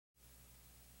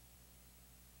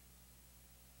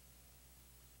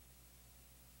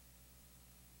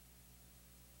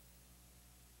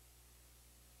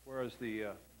Where's the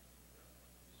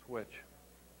switch?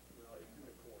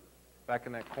 Back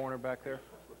in that corner back there?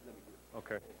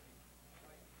 Okay.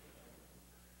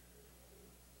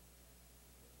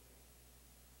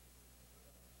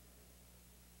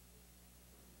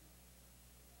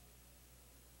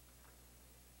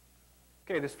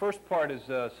 Okay, this first part is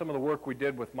some of the work we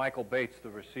did with Michael Bates,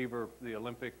 the receiver, the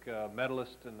Olympic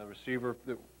medalist and the receiver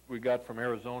that we got from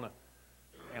Arizona.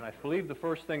 And I believe the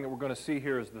first thing that we're going to see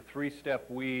here is the three-step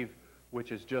weave,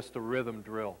 which is just a rhythm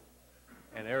drill.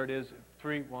 And there it is,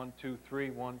 3, 1, 2,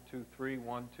 3, 1, 2, 3,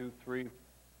 1, 2, 3.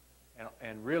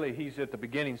 And really, he's at the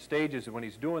beginning stages when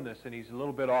he's doing this, and he's a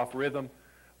little bit off rhythm.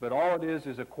 But all it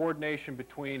is a coordination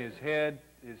between his head,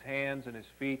 his hands, and his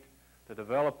feet to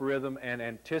develop rhythm and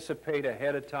anticipate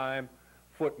ahead of time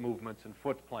foot movements and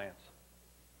foot plants.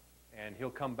 And he'll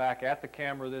come back at the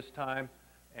camera this time,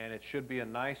 and it should be a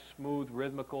nice, smooth,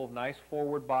 rhythmical, nice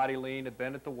forward body lean, a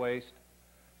bend at the waist.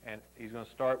 And he's going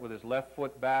to start with his left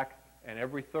foot back, and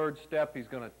every third step he's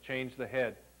going to change the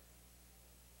head.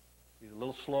 He's a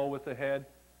little slow with the head.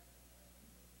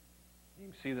 You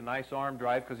can see the nice arm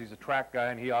drive because he's a track guy,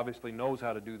 and he obviously knows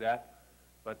how to do that.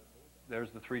 But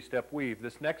there's the three-step weave.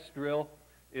 This next drill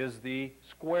is the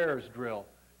squares drill.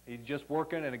 He's just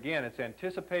working, and again, it's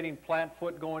anticipating plant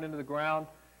foot going into the ground.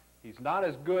 He's not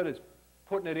as good as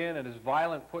putting it in and as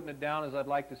violent putting it down as I'd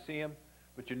like to see him,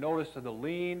 but you notice the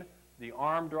lean, the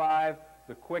arm drive,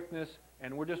 the quickness,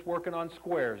 and we're just working on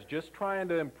squares, just trying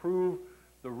to improve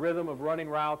the rhythm of running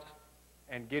routes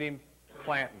and get him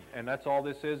planting. And that's all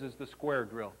this is the square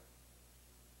drill.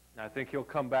 And I think he'll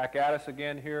come back at us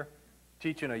again here,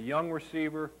 teaching a young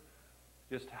receiver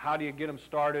just how do you get him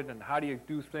started and how do you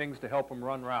do things to help him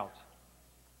run routes.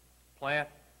 Plant.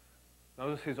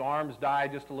 Notice his arms die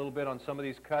just a little bit on some of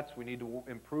these cuts. We need to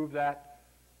improve that.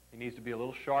 He needs to be a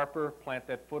little sharper, plant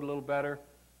that foot a little better.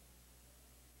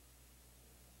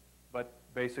 But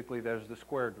basically, there's the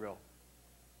square drill.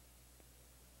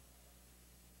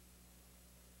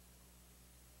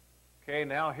 Okay,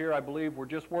 now here I believe we're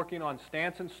just working on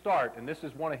stance and start, and this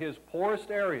is one of his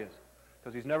poorest areas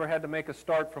because he's never had to make a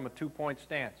start from a two-point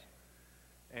stance.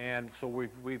 And so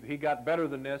he got better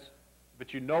than this,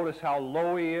 but you notice how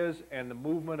low he is and the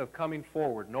movement of coming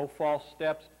forward, no false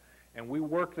steps, and we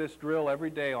work this drill every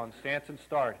day on stance and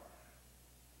start.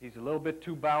 He's a little bit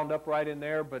too bound up right in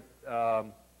there, but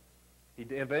he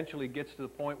eventually gets to the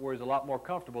point where he's a lot more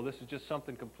comfortable. This is just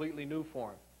something completely new for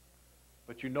him.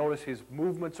 But you notice his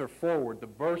movements are forward. The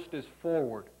burst is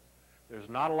forward. There's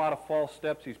not a lot of false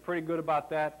steps. He's pretty good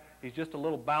about that. He's just a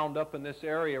little bound up in this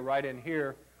area right in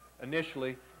here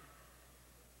initially.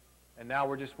 And now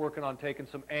we're just working on taking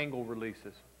some angle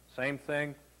releases. Same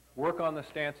thing. Work on the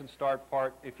stance and start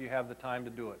part if you have the time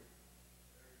to do it.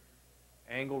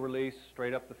 Angle release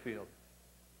straight up the field.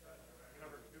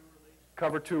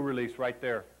 Cover two release right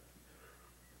there.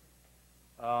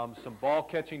 Some ball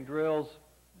catching drills.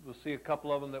 We'll see a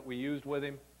couple of them that we used with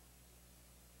him.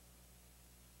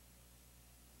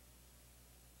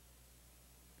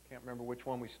 Can't remember which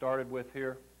one we started with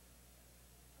here.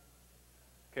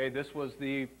 Okay, this was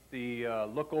the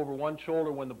look over one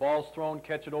shoulder when the ball's thrown,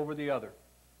 catch it over the other.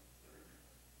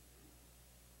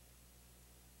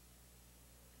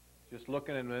 Just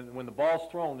looking, and when the ball's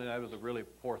thrown, and that was a really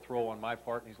poor throw on my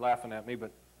part, and he's laughing at me,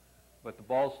 but the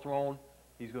ball's thrown,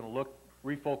 he's going to look,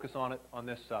 refocus on it on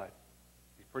this side.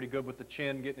 He's pretty good with the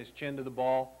chin, getting his chin to the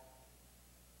ball.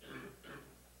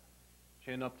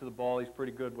 Chin up to the ball, he's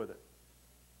pretty good with it.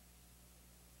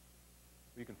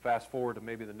 You can fast forward to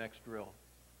maybe the next drill.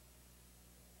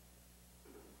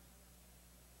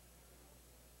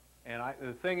 And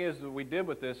the thing is that we did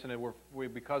with this, and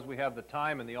because we have the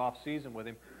time in the off season with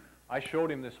him, I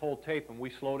showed him this whole tape, and we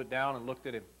slowed it down and looked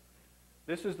at him.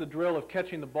 This is the drill of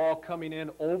catching the ball coming in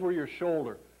over your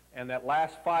shoulder, and that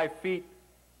last 5 feet,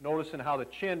 noticing how the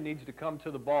chin needs to come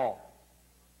to the ball.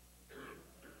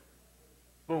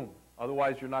 Boom.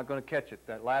 Otherwise, you're not going to catch it.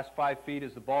 That last 5 feet,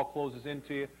 as the ball closes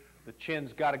into you, the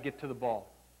chin's got to get to the ball.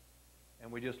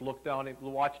 And we just looked down,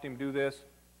 watched him do this,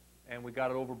 and we got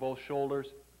it over both shoulders,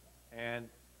 and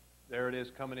there it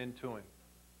is coming into him.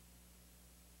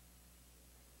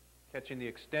 Catching the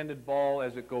extended ball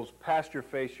as it goes past your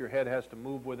face, your head has to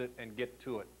move with it and get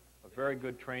to it. A very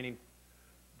good training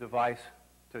device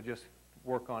to just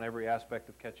work on every aspect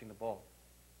of catching the ball.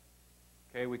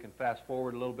 Okay, we can fast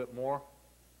forward a little bit more.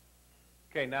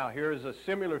 Okay, now here's a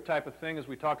similar type of thing as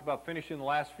we talked about finishing the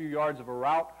last few yards of a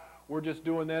route. We're just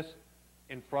doing this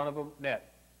in front of a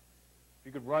net. If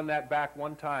you could run that back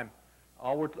one time.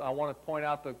 I want to point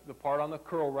out the part on the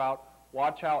curl route.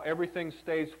 Watch how everything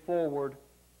stays forward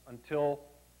until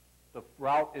the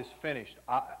route is finished.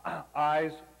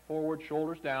 Eyes forward,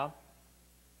 shoulders down,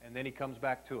 and then he comes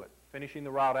back to it, finishing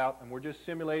the route out, and we're just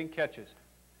simulating catches,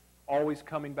 always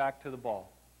coming back to the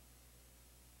ball.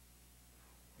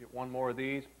 Get one more of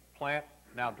these, plant,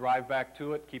 now drive back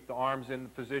to it, keep the arms in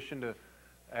position to,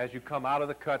 as you come out of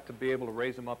the cut, to be able to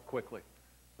raise them up quickly.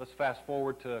 Let's fast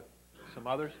forward to some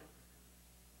others.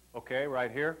 Okay,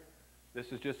 right here. This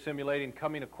is just simulating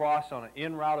coming across on an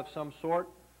in route of some sort.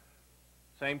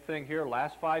 Same thing here,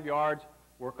 last 5 yards,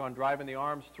 work on driving the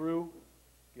arms through,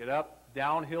 get up,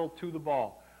 downhill to the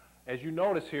ball. As you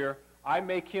notice here, I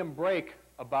make him break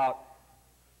about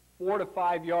 4 to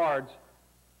 5 yards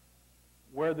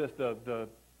where the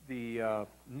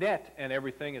net and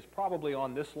everything is probably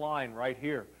on this line right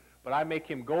here. But I make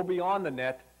him go beyond the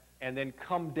net and then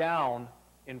come down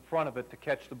in front of it to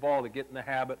catch the ball, to get in the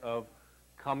habit of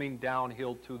coming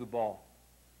downhill to the ball.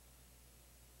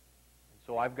 And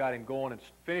so I've got him going and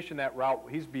finishing that route.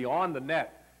 He's beyond the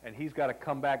net, and he's got to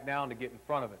come back down to get in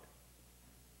front of it.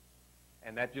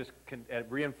 And that just it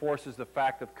reinforces the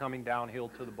fact of coming downhill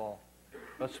to the ball.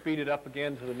 Let's speed it up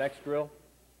again to the next drill.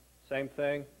 Same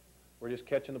thing. We're just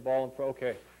catching the ball in front.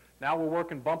 Okay. Now we're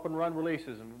working bump and run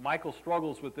releases, and Michael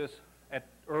struggles with this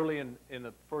early in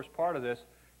the first part of this.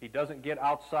 He doesn't get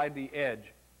outside the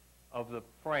edge of the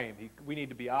frame. We need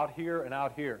to be out here and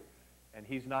out here, and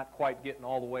he's not quite getting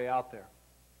all the way out there.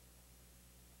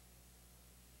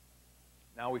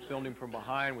 Now we filmed him from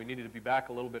behind. We needed to be back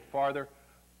a little bit farther,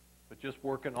 but just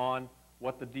working on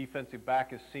what the defensive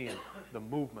back is seeing, the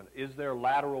movement. Is there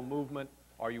lateral movement?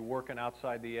 Are you working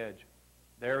outside the edge?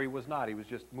 There he was not. He was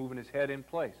just moving his head in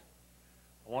place.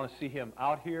 I want to see him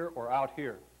out here or out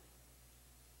here.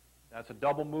 That's a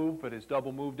double move, but his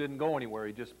double move didn't go anywhere.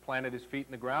 He just planted his feet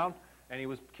in the ground, and he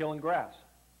was killing grass.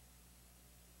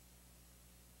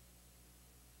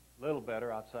 A little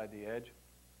better outside the edge.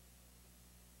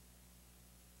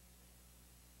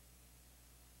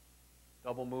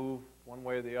 Double move one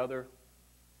way or the other.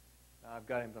 Now I've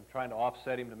got him, I'm trying to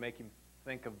offset him to make him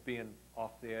think of being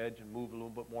off the edge and move a little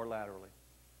bit more laterally.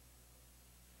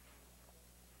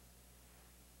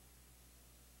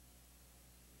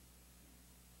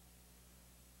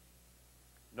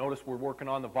 Notice we're working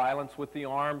on the violence with the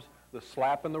arms, the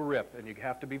slap and the rip, and you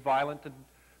have to be violent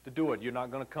to do it. You're not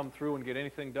going to come through and get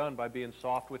anything done by being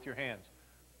soft with your hands.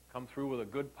 Come through with a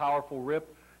good, powerful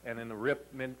rip, and then the rip,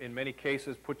 in many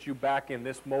cases, puts you back in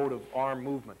this mode of arm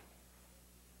movement.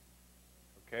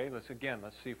 Okay, let's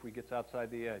see if we get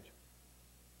outside the edge.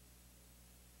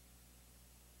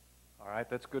 All right,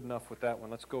 that's good enough with that one.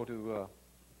 Let's go to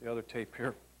the other tape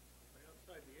here.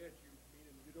 Outside the edge,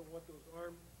 meaning you don't want those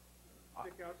arms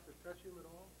stick-outs to touch him at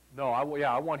all? No,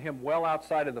 I want him well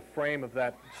outside of the frame of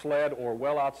that sled, or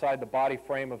well outside the body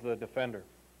frame of the defender.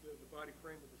 The body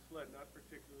frame of the sled, not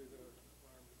particularly the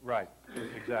arm. Right,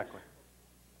 exactly.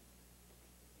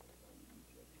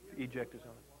 Eject is on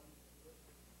it.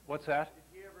 What's that?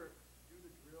 Did he ever do the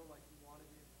drill like you wanted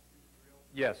him to do the drill?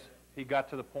 Yes, he got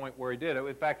to the point where he did.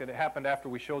 In fact, it happened after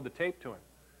we showed the tape to him.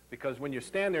 Because when you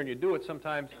stand there and you do it,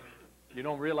 sometimes you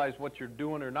don't realize what you're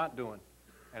doing or not doing.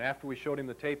 And after we showed him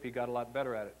the tape, he got a lot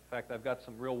better at it. In fact, I've got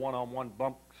some real one-on-one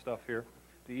bump stuff here.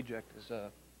 The eject is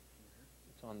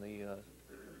it's on the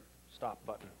stop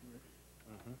button.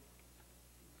 Mm-hmm.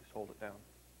 Just hold it down.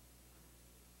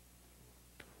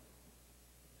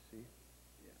 See?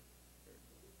 Yeah.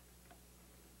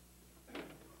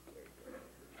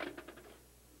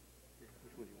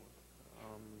 Which one do you want?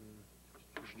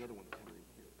 There's another one that's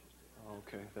underneath here.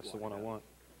 Okay, that's the one I want.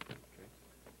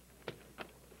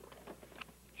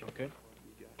 Okay. You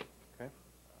got it. Okay.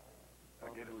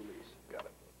 I'll get a release. Got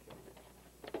it.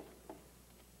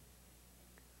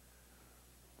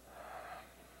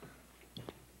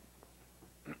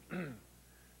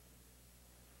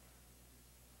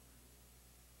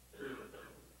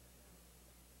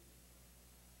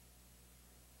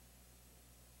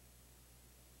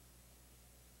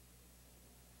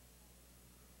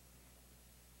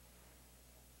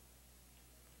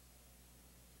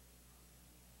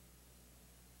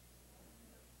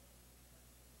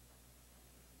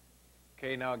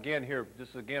 Okay, now again here, this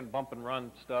is again bump and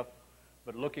run stuff,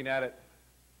 but looking at it,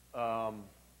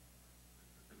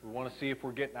 we want to see if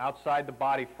we're getting outside the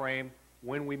body frame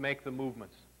when we make the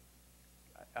movements.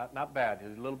 Not bad.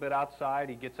 He's a little bit outside.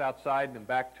 He gets outside and then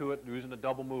back to it, using a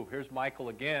double move. Here's Michael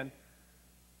again.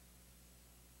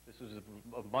 This is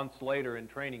months later in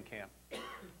training camp.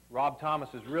 Rob Thomas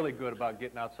is really good about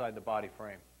getting outside the body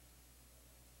frame.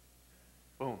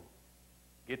 Boom.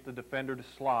 Get the defender to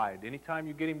slide. Anytime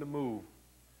you get him to move.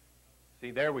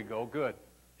 See, there we go. Good.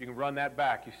 You can run that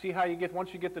back. You see how you get, once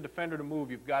you get the defender to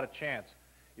move, you've got a chance.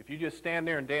 If you just stand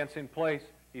there and dance in place,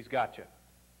 he's got you.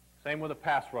 Same with a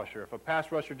pass rusher. If a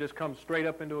pass rusher just comes straight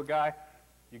up into a guy,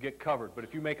 you get covered. But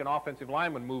if you make an offensive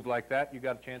lineman move like that, you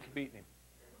got a chance of beating him.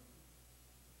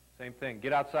 Same thing.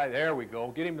 Get outside. There we go.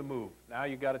 Get him to move. Now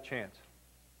you got a chance.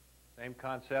 Same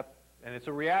concept. And it's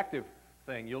a reactive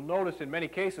thing. You'll notice in many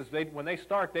cases, when they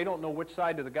start, they don't know which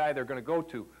side of the guy they're going to go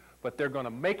to. But they're going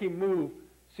to make him move,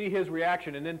 see his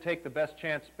reaction, and then take the best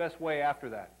chance, best way after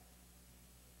that.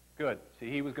 Good. See,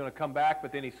 he was going to come back,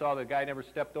 but then he saw the guy never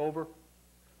stepped over.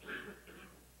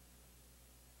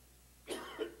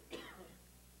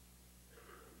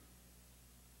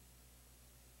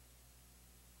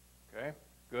 Okay,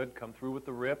 good. Come through with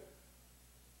the rip.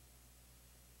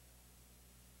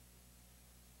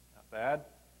 Not bad.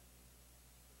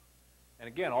 And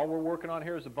again, all we're working on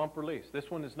here is a bump release. This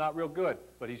one is not real good,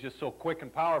 but he's just so quick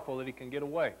and powerful that he can get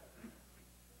away.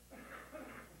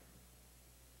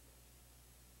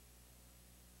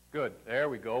 Good. There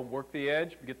we go. Work the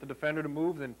edge, get the defender to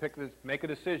move, then make a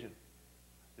decision.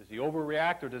 Does he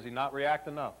overreact or does he not react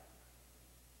enough?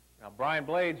 Now, Brian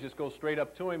Blades just goes straight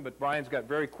up to him, but Brian's got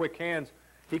very quick hands.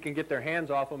 He can get their hands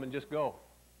off him and just go.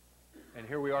 And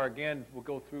here we are again. We'll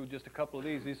go through just a couple of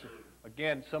these.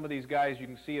 Again, some of these guys you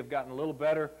can see have gotten a little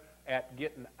better at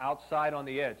getting outside on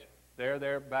the edge.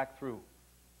 There, back through.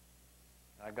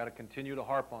 I've got to continue to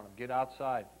harp on them. Get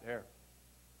outside. There.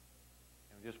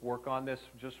 And just work on this.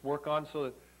 Just work on so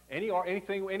that any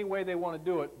way they want to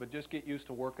do it, but just get used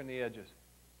to working the edges.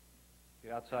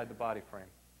 Get outside the body frame.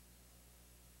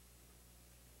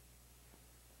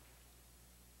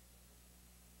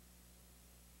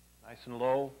 Nice and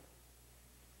low.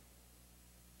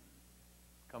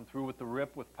 Come through with the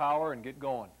rip with power and get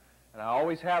going. And I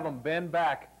always have them bend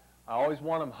back. I always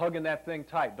want them hugging that thing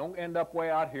tight. Don't end up way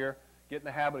out here. Get in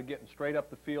the habit of getting straight up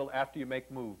the field after you make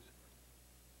moves.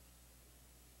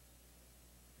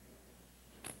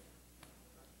 A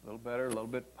little better, a little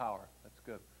bit of power. That's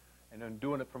good. And then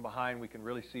doing it from behind, we can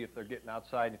really see if they're getting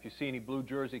outside. And if you see any blue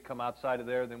jersey come outside of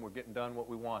there, then we're getting done what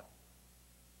we want.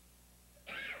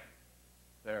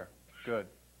 There. Good.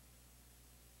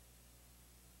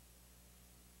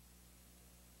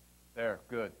 There,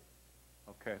 good.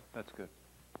 Okay, that's good.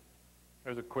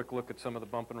 There's a quick look at some of the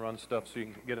bump and run stuff so you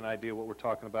can get an idea what we're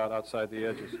talking about outside the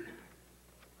edges.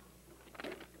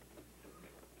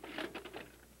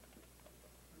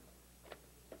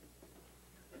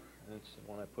 That's the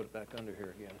one I put back under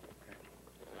here again. Okay.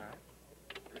 All right.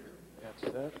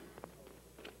 That's that.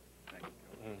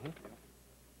 Mm-hmm.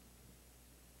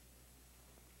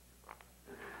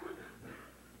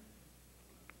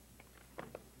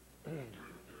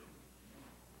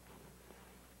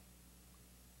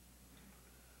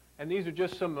 And these are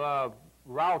just some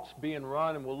routes being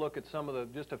run, and we'll look at some of the,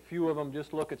 just a few of them,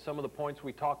 just look at some of the points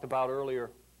we talked about earlier.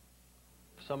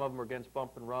 Some of them are against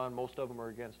bump and run. Most of them are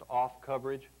against off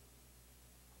coverage.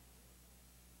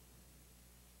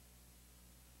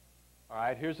 All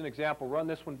right, here's an example. Run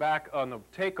this one back on the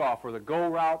takeoff or the go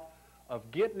route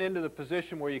of getting into the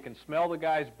position where you can smell the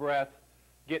guy's breath,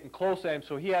 getting close at him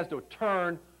so he has to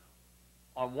turn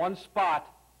on one spot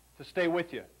to stay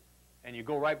with you, and you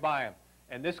go right by him.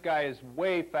 And this guy is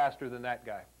way faster than that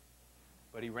guy,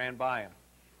 but he ran by him.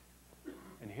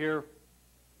 And here,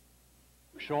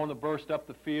 showing the burst up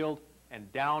the field and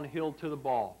downhill to the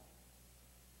ball.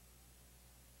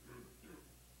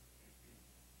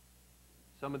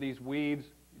 Some of these weaves,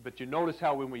 but you notice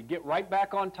how when we get right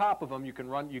back on top of them, you can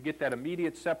run, you get that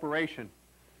immediate separation.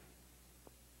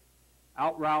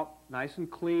 Out route, nice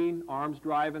and clean, arms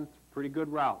driving, pretty good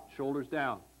route, shoulders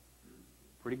down.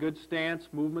 Pretty good stance,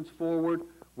 movements forward,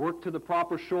 work to the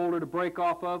proper shoulder to break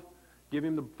off of, give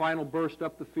him the final burst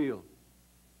up the field.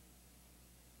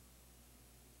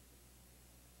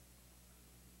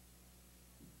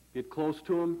 Get close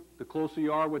to him. The closer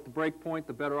you are with the break point,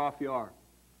 the better off you are.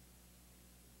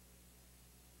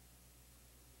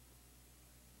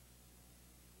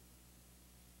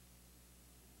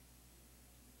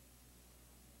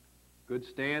 Good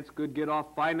stance, good get off.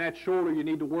 Find that shoulder you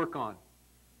need to work on.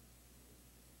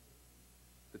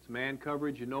 If it's man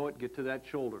coverage, you know it, get to that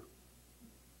shoulder.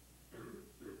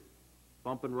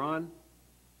 Bump and run.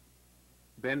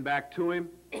 Bend back to him.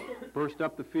 Burst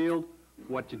up the field.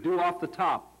 What you do off the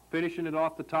top, finishing it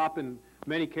off the top in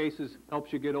many cases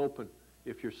helps you get open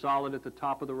if you're solid at the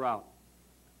top of the route.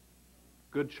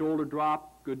 Good shoulder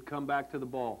drop, good come back to the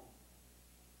ball.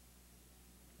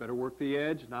 Better work the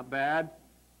edge, not bad.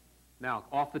 Now,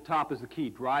 off the top is the key.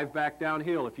 Drive back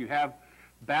downhill. If you have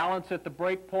balance at the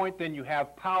break point, then you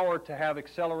have power to have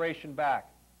acceleration back.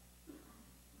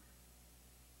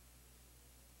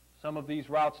 Some of these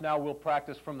routes now we'll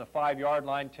practice from the 5-yard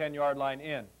line, 10-yard line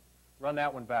in. Run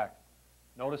that one back.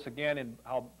 Notice again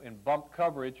in bump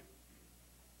coverage,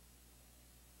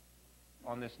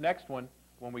 on this next one,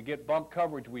 when we get bump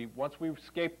coverage, once we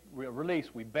release,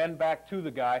 we bend back to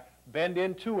the guy, bend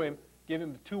into him, give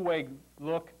him a two-way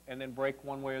look, and then break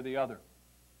one way or the other.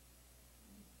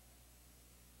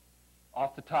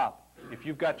 Off the top. If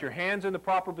you've got your hands in the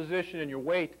proper position and your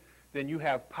weight, then you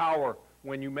have power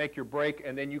when you make your break,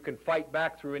 and then you can fight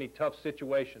back through any tough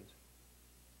situations.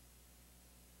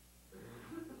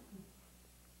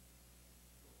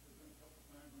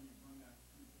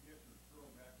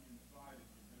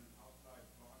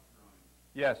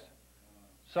 Yes.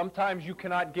 Sometimes you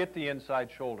cannot get the inside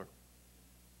shoulder.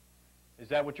 Is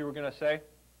that what you were going to say?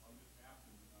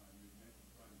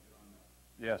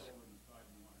 Yes.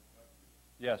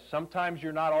 Yes. Sometimes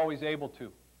you're not always able to.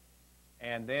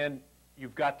 And then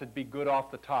you've got to be good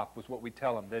off the top, was what we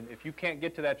tell them. Then if you can't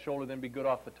get to that shoulder, then be good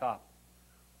off the top.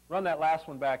 Run that last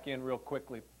one back in real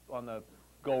quickly on the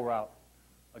go route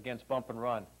against bump and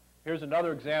run. Here's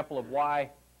another example of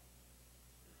why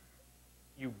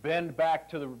you bend back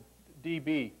to the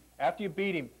DB. After you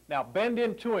beat him, now bend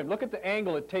into him. Look at the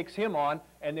angle it takes him on,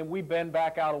 and then we bend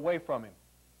back out away from him.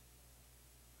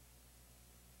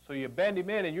 So you bend him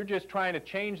in, and you're just trying to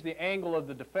change the angle of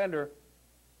the defender.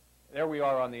 There we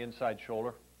are on the inside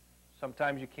shoulder.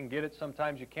 Sometimes you can get it,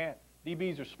 sometimes you can't.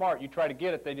 DBs are smart. You try to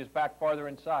get it, they just back farther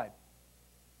inside.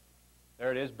 There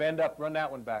it is. Bend up, run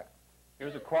that one back.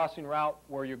 Here's a crossing route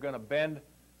where you're going to bend,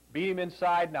 beat him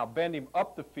inside, now bend him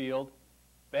up the field,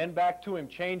 bend back to him,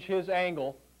 change his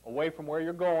angle away from where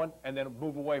you're going, and then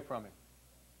move away from him.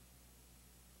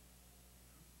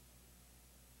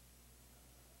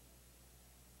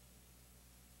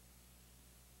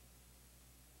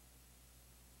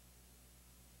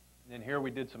 And then here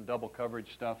we did some double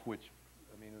coverage stuff, which,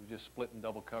 I mean, it was just splitting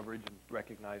double coverage and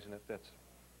recognizing it. That's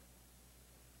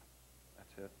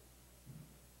it.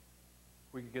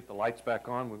 We could get the lights back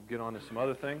on. We'll get on to some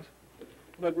other things.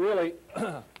 But really,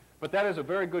 but that is a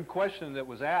very good question that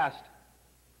was asked.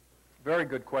 Very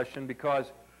good question, because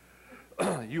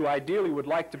you ideally would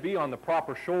like to be on the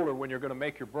proper shoulder when you're going to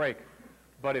make your break.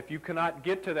 But if you cannot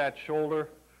get to that shoulder,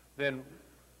 then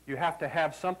you have to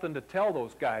have something to tell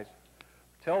those guys,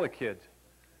 tell the kids.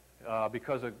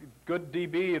 Because a good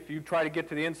DB, if you try to get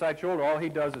to the inside shoulder, all he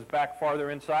does is back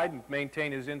farther inside and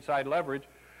maintain his inside leverage.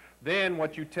 Then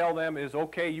what you tell them is,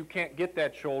 okay, you can't get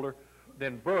that shoulder,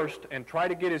 then burst and try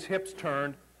to get his hips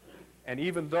turned. And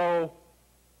even though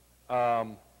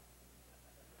I'm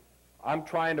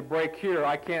trying to break here,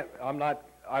 I'm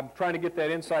trying to get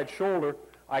that inside shoulder,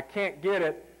 I can't get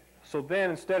it, so then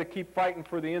instead of keep fighting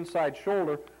for the inside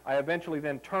shoulder, I eventually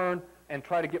then turn and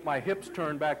try to get my hips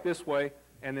turned back this way,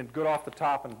 and then good off the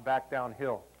top and back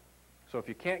downhill. So if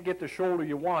you can't get the shoulder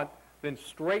you want, then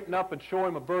straighten up and show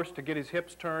him a burst to get his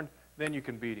hips turned, then you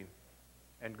can beat him,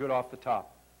 and good off the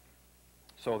top.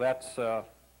 So that's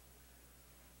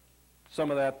some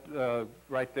of that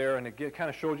right there, and it kind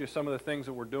of showed you some of the things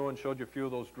that we're doing, showed you a few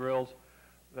of those drills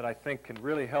that I think can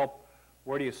really help.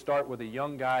 Where do you start with a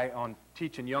young guy on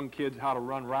teaching young kids how to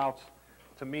run routes?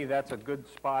 To me, that's a good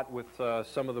spot with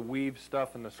some of the weave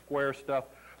stuff and the square stuff,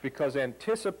 because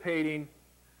anticipating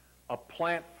a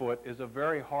plant foot is a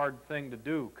very hard thing to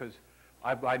do, because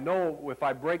I know if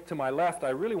I break to my left, I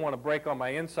really want to break on my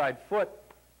inside foot,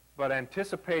 but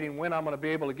anticipating when I'm going to be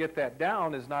able to get that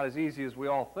down is not as easy as we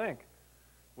all think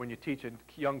when you teach a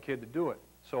young kid to do it.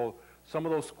 So some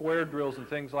of those square drills and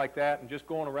things like that, and just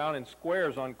going around in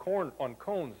squares on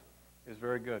cones is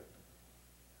very good.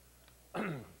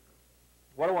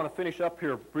 What I want to finish up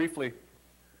here briefly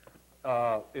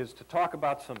is to talk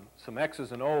about some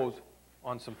X's and O's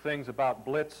on some things about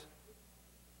blitz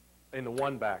in the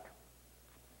one back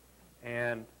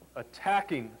and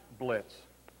attacking blitz.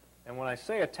 And when I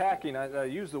say attacking, I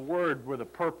use the word with a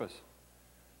purpose.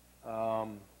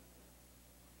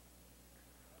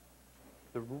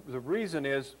 The reason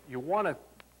is you want to,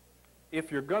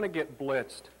 if you're going to get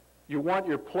blitzed, you want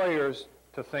your players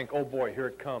to think, oh boy, here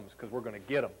it comes, because we're going to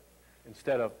get them,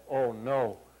 instead of, oh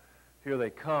no, here they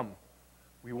come.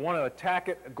 We want to attack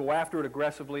it, go after it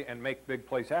aggressively, and make big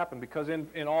plays happen, because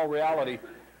in all reality,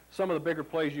 some of the bigger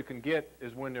plays you can get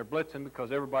is when they're blitzing,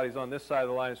 because everybody's on this side of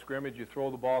the line of scrimmage. You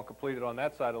throw the ball completed on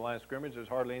that side of the line of scrimmage. There's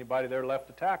hardly anybody there left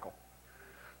to tackle.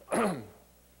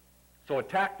 So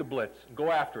attack the blitz and go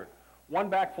after it.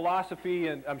 One-back philosophy,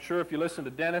 and I'm sure if you listen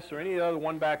to Dennis or any other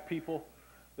one-back people,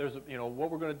 there's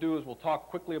what we're going to do is we'll talk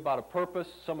quickly about a purpose,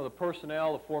 some of the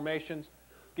personnel, the formations,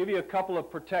 give you a couple of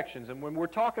protections. And when we're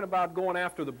talking about going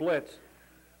after the blitz,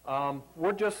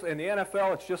 we're just, in the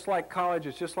NFL, it's just like college,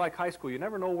 it's just like high school. You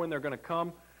never know when they're going to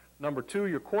come. Number two,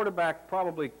 your quarterback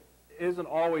probably isn't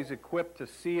always equipped to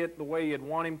see it the way you'd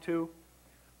want him to.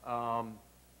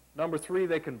 Number 3,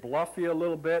 they can bluff you a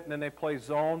little bit, and then they play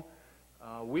zone.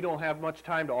 We don't have much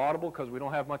time to audible because we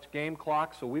don't have much game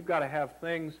clock, so we've got to have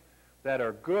things that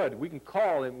are good. We can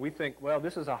call and we think, well,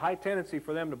 this is a high tendency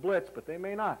for them to blitz, but they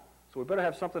may not. So we better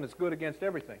have something that's good against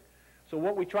everything. So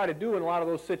what we try to do in a lot of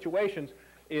those situations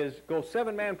is go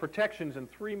 7-man protections and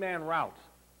 3-man routes.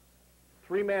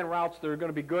 3-man routes that are going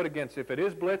to be good against. If it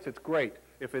is blitz, it's great.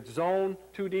 If it's zone,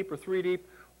 2 deep or 3 deep,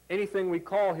 anything we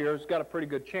call here has got a pretty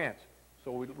good chance.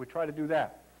 So we try to do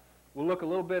that. We'll look a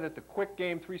little bit at the quick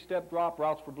game 3-step drop,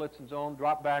 routes for blitz and zone,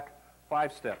 drop back,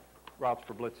 5-step routes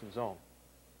for blitz and zone.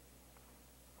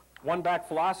 1-back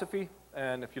philosophy,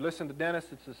 and if you listen to Dennis,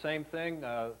 it's the same thing.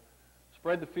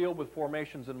 Spread the field with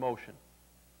formations in motion.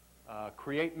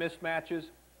 Create mismatches,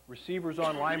 receivers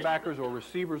on linebackers or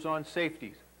receivers on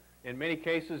safeties. In many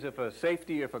cases, if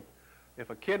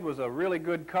a kid was a really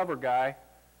good cover guy,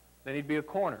 then he'd be a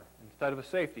corner instead of a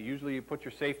safety. Usually you put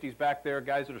your safeties back there,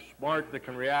 guys that are smart, that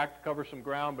can react, cover some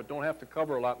ground, but don't have to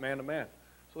cover a lot man-to-man.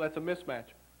 So that's a mismatch.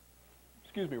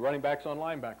 Excuse me, running backs on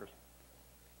linebackers.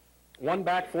 1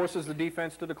 back forces the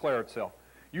defense to declare itself.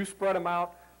 You spread them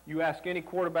out. You ask any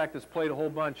quarterback that's played a whole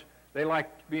bunch, they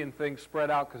like being things spread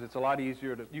out because it's a lot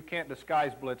easier to, you can't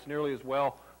disguise blitz nearly as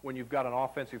well when you've got an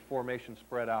offensive formation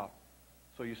spread out.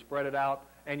 So you spread it out,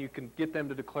 and you can get them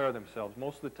to declare themselves.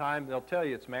 Most of the time, they'll tell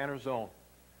you it's man or zone.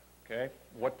 Okay?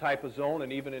 What type of zone,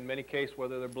 and even in many cases,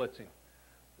 whether they're blitzing.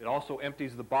 It also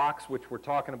empties the box, which we're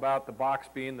talking about, the box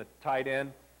being the tight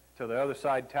end to the other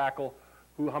side tackle,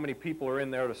 how many people are in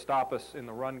there to stop us in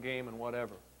the run game and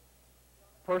whatever.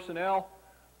 Personnel,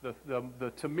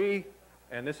 to me,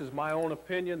 and this is my own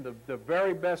opinion, the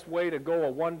very best way to go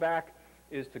a 1-back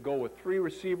is to go with 3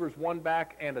 receivers, 1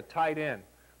 back, and a tight end.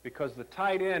 Because the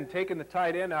tight end, taking the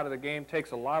tight end out of the game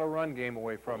takes a lot of run game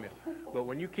away from you. But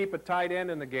when you keep a tight end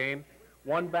in the game,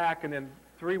 1 back and then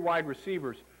 3 wide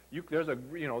receivers, there's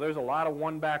a lot of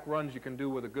 1-back runs you can do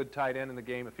with a good tight end in the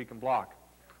game if he can block.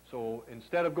 So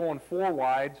instead of going 4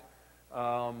 wides,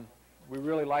 we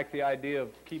really like the idea of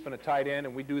keeping a tight end,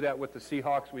 and we do that with the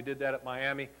Seahawks. We did that at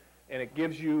Miami, and it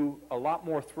gives you a lot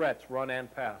more threats, run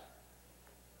and pass.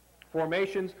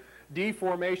 Formations, D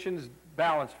formations,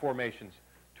 balanced formations.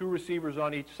 2 receivers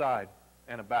on each side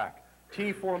and a back.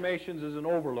 T formations is an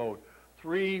overload.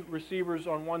 3 receivers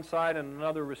on one side and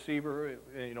another receiver,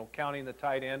 counting the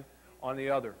tight end, on the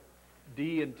other.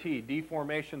 D and T. D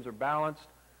formations are balanced,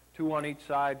 2 on each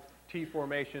side. T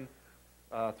formation,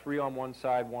 3 on one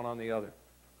side, 1 on the other.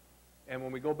 And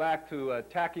when we go back to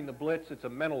attacking the blitz, it's a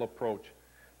mental approach.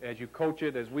 As you coach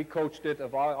it, as we coached it,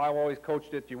 I've always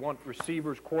coached it, you want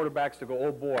receivers, quarterbacks to go,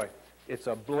 oh boy, it's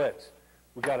a blitz.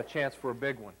 We got a chance for a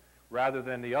big one, rather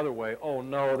than the other way. Oh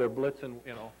no, they're blitzing.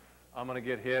 I'm going to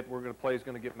get hit. Play's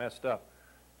going to get messed up.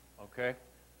 Okay,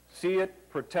 see it,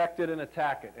 protect it, and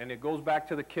attack it. And it goes back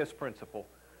to the KISS principle.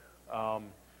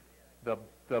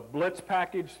 The blitz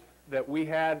package that we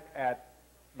had at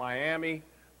Miami,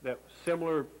 that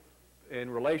similar in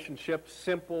relationship,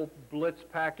 simple blitz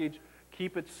package.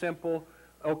 Keep it simple.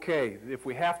 Okay, if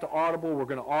we have to audible, we're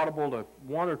going to audible to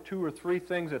 1 or 2 or 3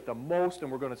 things at the most,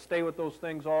 and we're going to stay with those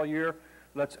things all year.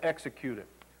 Let's execute it.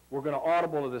 We're going to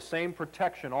audible to the same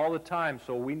protection all the time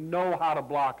so we know how to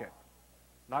block it.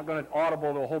 Not going to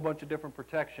audible to a whole bunch of different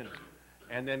protections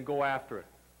and then go after it.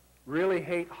 Really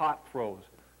hate hot throws.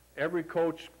 Every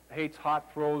coach hates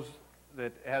hot throws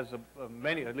that has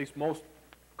many, at least most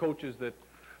coaches that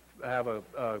have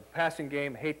a passing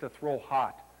game hate to throw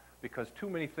hot, because too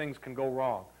many things can go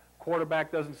wrong.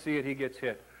 Quarterback doesn't see it, he gets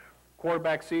hit.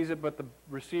 Quarterback sees it, but the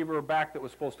receiver or back that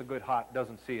was supposed to get hot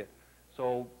doesn't see it.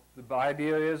 So the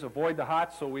idea is avoid the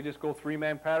hot, so we just go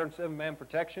 3-man pattern, 7-man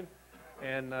protection,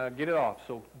 and get it off.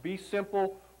 So be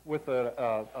simple with an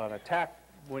attack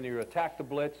when you attack the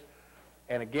blitz.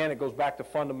 And again, it goes back to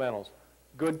fundamentals.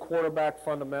 Good quarterback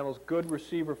fundamentals, good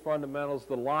receiver fundamentals,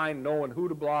 the line, knowing who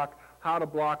to block, how to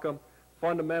block them.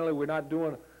 Fundamentally, we're not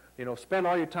doing... spend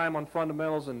all your time on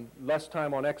fundamentals and less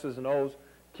time on X's and O's.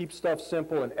 Keep stuff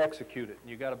simple and execute it, and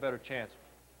you got a better chance.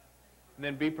 And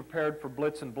then be prepared for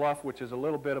blitz and bluff, which is a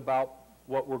little bit about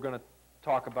what we're going to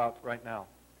talk about right now,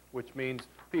 which means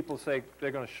people say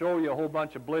they're going to show you a whole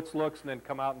bunch of blitz looks and then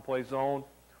come out and play zone,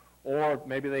 or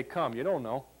maybe they come. You don't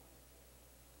know.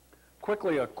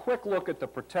 Quickly, a quick look at the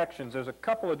protections. There's a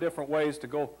couple of different ways to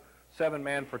go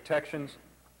 7-man protections.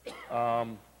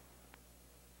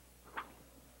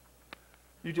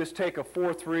 You just take a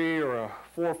 4-3 or a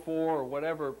 4-4 or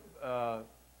whatever, a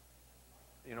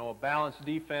balanced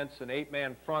defense, an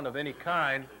 8-man front of any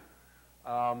kind.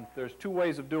 There's 2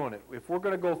 ways of doing it. If we're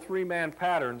going to go 3-man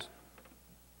patterns,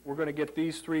 we're going to get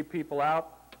these three people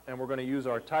out, and we're going to use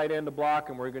our tight end to block,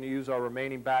 and we're going to use our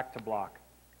remaining back to block.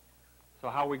 So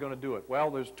how are we going to do it?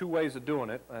 Well, there's two ways of doing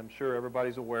it. I'm sure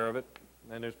everybody's aware of it,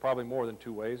 and there's probably more than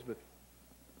two ways, but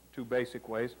two basic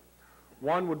ways.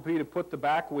 One would be to put the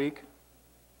back weak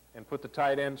and put the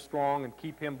tight end strong and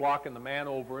keep him blocking the man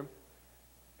over him,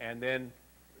 and then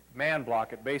man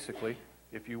block it, basically.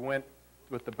 If you went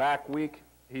with the back weak,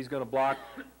 he's going to block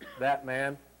that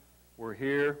man. We're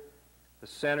here. The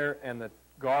center and the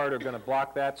guard are going to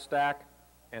block that stack,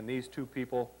 and these two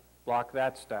people block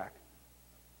that stack.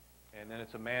 And then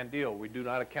it's a man deal. We do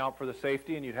not account for the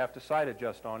safety, and you'd have to side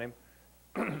adjust on him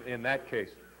in that case.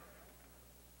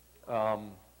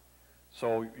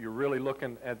 So you're really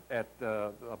looking at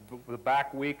the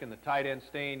back weak and the tight end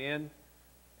staying in,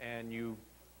 and you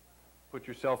put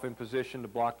yourself in position to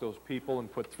block those people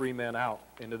and put three men out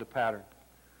into the pattern.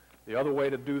 The other way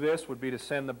to do this would be to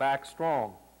send the back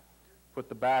strong. Put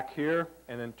the back here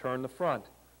and then turn the front.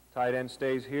 Tight end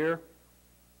stays here,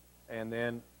 and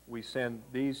then we send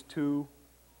these two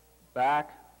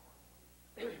back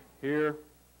here.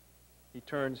 He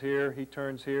turns here,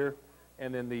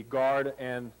 and then the guard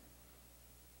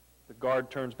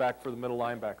turns back for the middle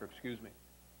linebacker, excuse me.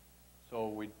 So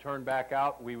we turn back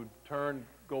out, we would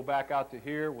go back out to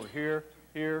here, we're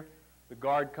here. The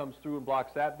guard comes through and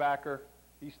blocks that backer.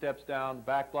 He steps down,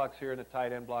 back blocks here, and the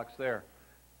tight end blocks there.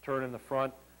 Turn in the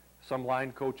front. Some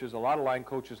line coaches, a lot of line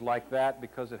coaches like that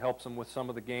because it helps them with some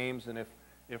of the games, and if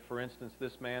for instance,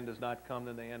 this man does not come,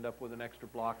 then they end up with an extra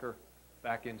blocker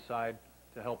back inside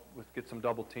to help get some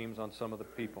double teams on some of the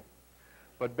people.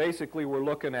 But basically, we're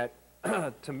looking at,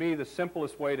 to me, the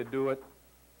simplest way to do it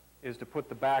is to put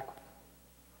the back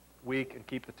weak and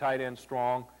keep the tight end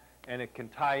strong, and it can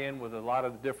tie in with a lot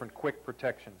of the different quick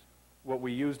protections. What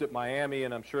we used at Miami,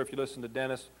 and I'm sure if you listen to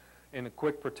Dennis, in the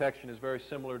quick protection is very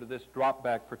similar to this drop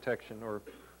back protection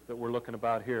that we're looking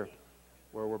about here,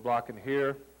 where we're blocking here,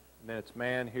 and then it's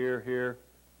man here,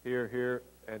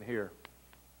 and here.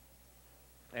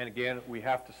 And again, we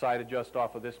have to side adjust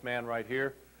off of this man right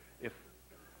here. If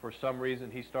for some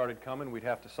reason he started coming, we'd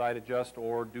have to side adjust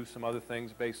or do some other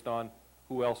things based on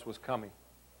who else was coming.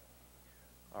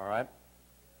 All right?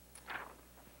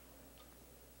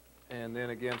 And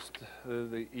then against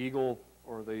the eagle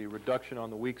or the reduction on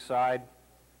the weak side,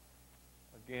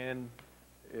 again,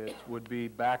 it would be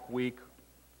back weak,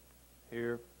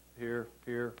 here,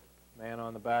 man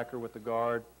on the backer with the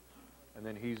guard, and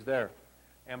then he's there.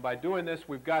 And by doing this,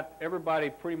 we've got everybody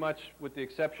pretty much, with the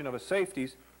exception of a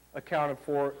safeties, accounted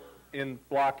for in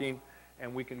blocking,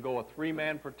 and we can go a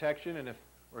three-man protection, and a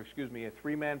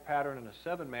three-man pattern and a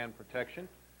seven-man protection,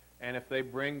 and if they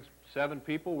bring 7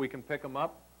 people, we can pick them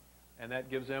up, and that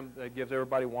gives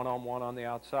everybody one-on-one on the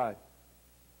outside.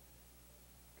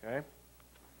 Okay?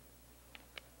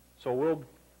 So we'll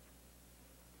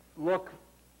look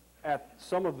at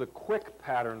some of the quick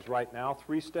patterns right now,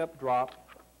 3-step drop,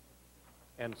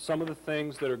 and some of the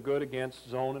things that are good against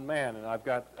zone and man. And I've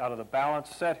got, out of the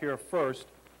balanced set here first,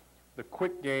 the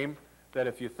quick game, that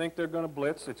if you think they're going to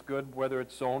blitz, it's good whether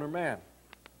it's zone or man.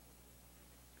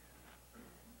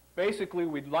 Basically,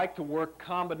 we'd like to work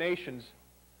combinations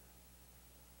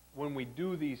when we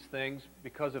do these things,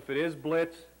 because if it is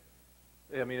blitz,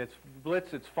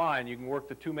 it's fine. You can work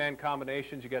the 2-man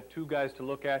combinations. You got 2 guys to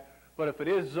look at. But if it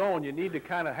is zone, you need to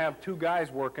kind of have 2 guys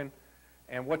working,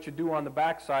 and what you do on the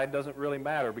backside doesn't really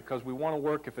matter, because we want to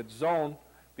work, if it's zone,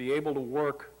 be able to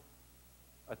work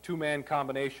a 2-man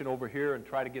combination over here and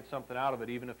try to get something out of it,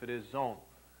 even if it is zone.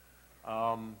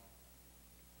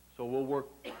 So we'll work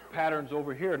patterns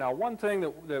over here. Now, one thing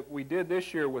that we did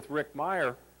this year with Rick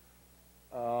Meyer,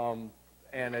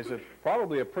 and is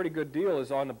probably a pretty good deal,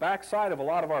 is on the back side of a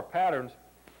lot of our patterns,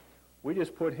 we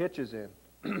just put hitches in,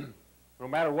 no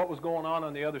matter what was going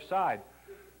on the other side.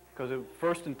 Because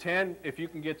 1st and 10, if you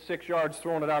can get 6 yards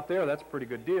throwing it out there, that's a pretty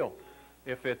good deal.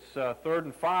 If it's 3rd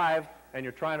and 5 and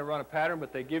you're trying to run a pattern,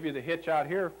 but they give you the hitch out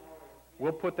here,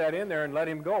 we'll put that in there and let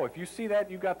him go. If you see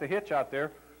that, you got the hitch out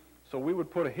there. So we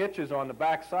would put hitches on the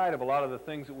back side of a lot of the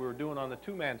things that we were doing on the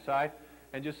 2-man side,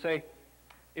 and just say,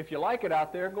 if you like it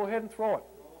out there, go ahead and throw it.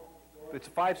 If it's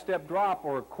a 5-step drop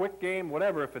or a quick game,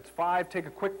 whatever, if it's 5, take a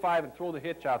quick 5 and throw the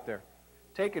hitch out there.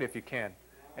 Take it if you can.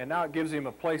 And now it gives him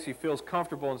a place he feels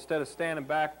comfortable instead of standing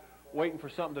back waiting for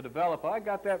something to develop. I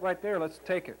got that right there, let's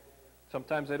take it.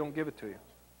 Sometimes they don't give it to you.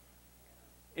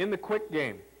 In the quick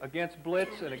game, against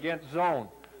blitz and against zone,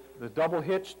 the double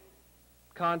hitch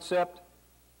concept,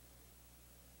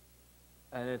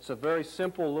 and it's a very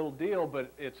simple little deal,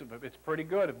 but it's pretty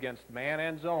good against man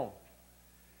and zone.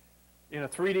 In a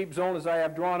 3-deep zone, as I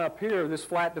have drawn up here, this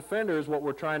flat defender is what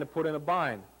we're trying to put in a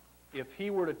bind. if he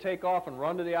were to take off and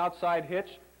run to the outside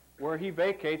hitch, where he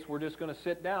vacates, we're just going to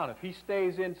sit down. If he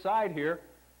stays inside here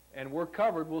and we're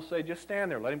covered, we'll say just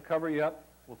stand there. Let him cover you up.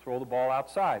 We'll throw the ball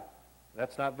outside.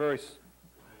 That's not very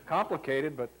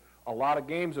complicated, but a lot of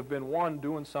games have been won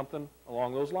doing something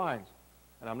along those lines.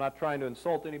 And I'm not trying to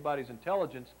insult anybody's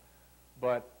intelligence,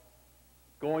 but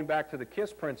going back to the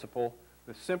KISS principle,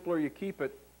 the simpler you keep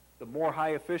it, the more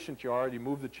high efficient you are. You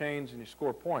move the chains and you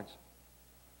score points.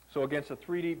 So against a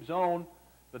 3-deep zone,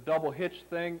 the double hitch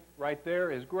thing right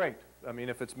there is great. I mean,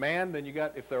 if it's man, then you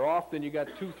got, if they're off, then you got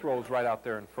 2 throws right out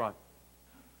there in front.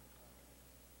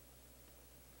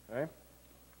 Okay?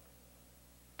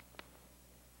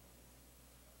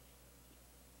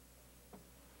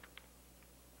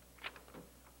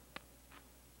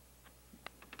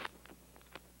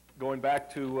 Going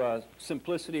back to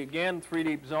simplicity again,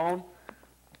 3-deep zone.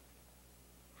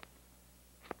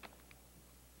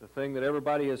 The thing that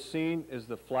everybody has seen is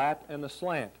the flat and the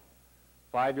slant.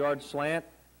 5-yard slant,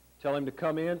 tell him to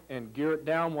come in and gear it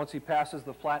down once he passes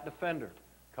the flat defender.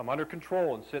 Come under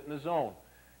control and sit in the zone.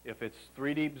 If it's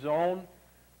 3-deep zone,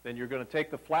 then you're going to take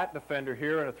the flat defender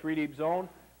here in a 3-deep zone,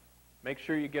 make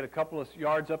sure you get a couple of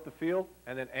yards up the field,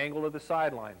 and then angle to the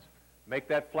sidelines. Make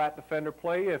that flat defender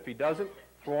play. If he doesn't,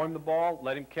 throw him the ball,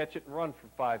 let him catch it and run for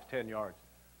 5, 10 yards.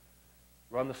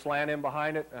 Run the slant in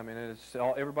behind it. I mean,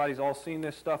 everybody's all seen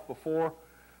this stuff before,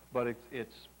 but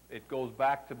it goes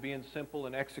back to being simple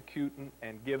and executing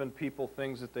and giving people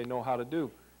things that they know how to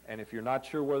do. And if you're not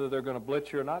sure whether they're going to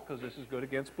blitz you or not, because this is good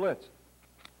against blitz.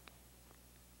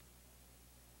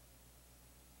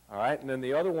 All right, and then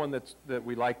the other one that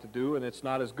we like to do, and it's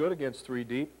not as good against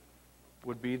 3-deep,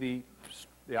 would be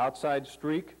the outside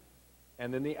streak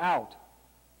and then the out,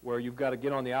 where you've got to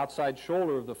get on the outside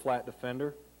shoulder of the flat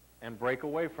defender and break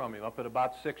away from him up at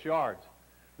about 6 yards.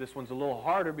 This one's a little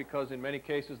harder because in many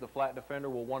cases the flat defender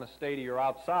will want to stay to your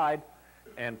outside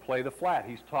and play the flat.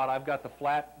 He's taught, I've got the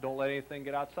flat, don't let anything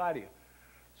get outside of you.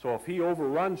 So if he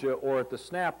overruns you or at the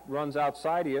snap runs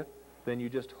outside of you, then you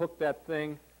just hook that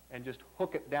thing and just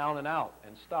hook it down and out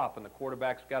and stop, and the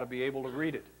quarterback's got to be able to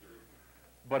read it.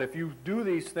 But if you do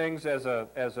these things as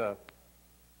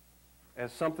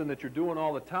something that you're doing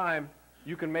all the time,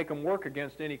 you can make them work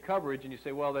against any coverage, and you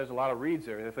say, well, there's a lot of reads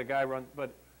there. If the guy runs,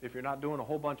 but if you're not doing a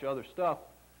whole bunch of other stuff,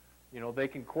 you know,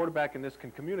 quarterback in this can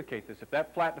communicate this. If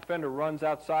that flat defender runs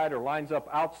outside or lines up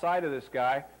outside of this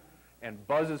guy and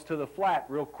buzzes to the flat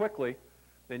real quickly,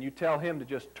 then you tell him to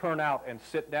just turn out and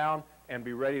sit down and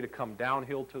be ready to come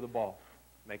downhill to the ball,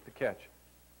 make the catch.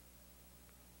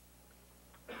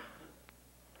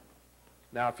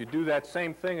 Now, if you do that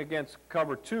same thing against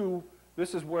cover 2,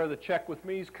 this is where the check with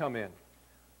me's come in.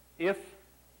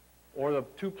 Or the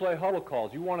 2-play huddle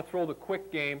calls. You want to throw the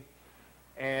quick game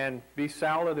and be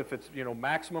solid. If it's, you know,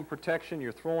 maximum protection,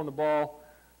 you're throwing the ball,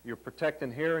 you're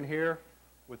protecting here and here.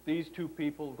 With these 2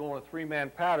 people going a 3-man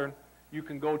pattern, you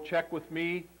can go check with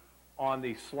me on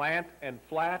the slant and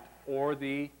flat or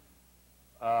the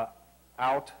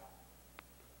out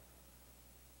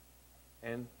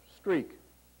and streak.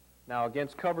 Now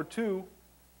against cover 2,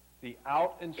 the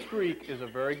out and streak is a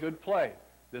very good play.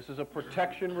 This is a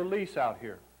protection release out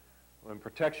here. When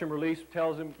protection release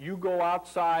tells him, you go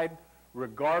outside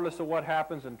regardless of what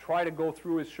happens and try to go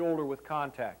through his shoulder with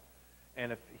contact.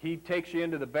 And if he takes you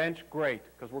into the bench, great,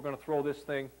 because we're going to throw this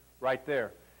thing right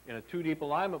there. In a 2-deep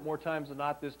alignment, more times than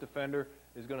not, this defender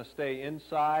is going to stay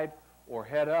inside or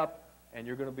head up, and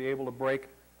you're going to be able to break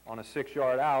on a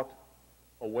 6-yard out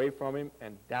away from him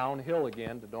and downhill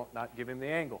again to not give him the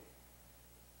angle.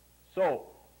 So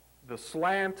the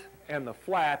slant and the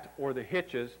flat or the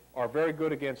hitches are very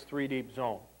good against 3-deep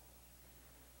zone.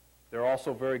 They're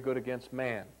also very good against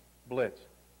man, blitz.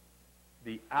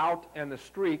 The out and the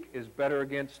streak is better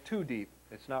against 2-deep.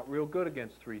 It's not real good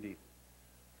against 3-deep.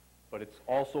 But it's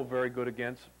also very good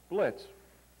against blitz.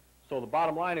 So the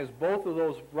bottom line is both of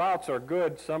those routes are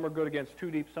good. Some are good against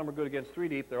 2-deep, some are good against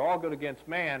 3-deep. They're all good against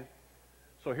man.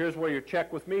 So here's where your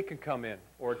check with me can come in,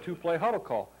 or a 2-play huddle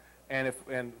call. And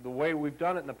the way we've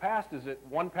done it in the past is that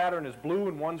one pattern is blue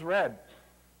and one's red.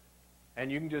 And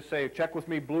you can just say, check with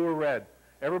me, blue or red.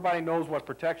 Everybody knows what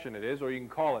protection it is, or you can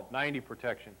call it 90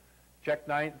 protection. Check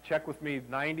with me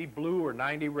 90 blue or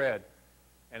 90 red.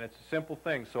 And it's a simple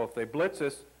thing. So if they blitz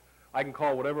us, I can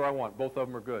call whatever I want. Both of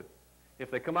them are good. If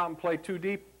they come out and play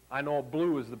 2-deep, I know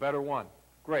blue is the better one.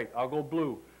 Great, I'll go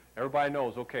blue. Everybody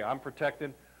knows, okay, I'm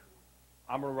protected.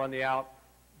 I'm going to run the out.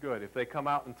 Good. If they come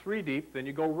out in 3-deep, then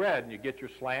you go red and you get your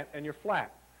slant and your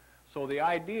flat. So the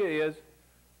idea is,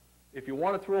 if you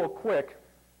want to throw a quick,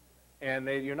 and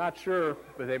you're not sure,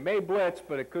 but they may blitz,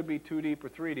 but it could be 2-deep or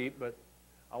 3-deep, but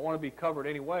I want to be covered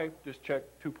anyway, just check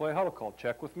two-play huddle call,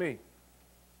 check with me.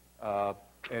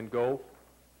 And go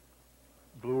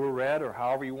blue or red or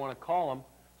however you want to call them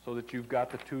so that you've got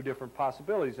the two different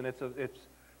possibilities. And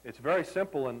it's very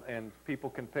simple and people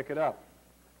can pick it up.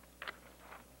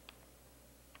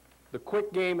 The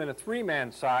quick game in a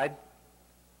three-man side,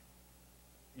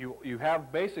 you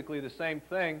have basically the same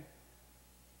thing,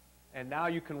 and now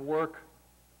you can work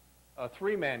a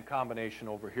three-man combination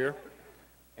over here,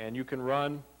 and you can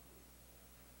run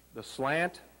the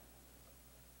slant,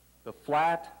 the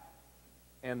flat,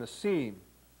 and the seam.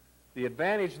 The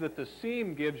advantage that the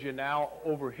seam gives you now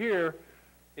over here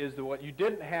is that what you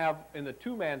didn't have in the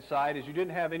two-man side is you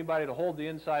didn't have anybody to hold the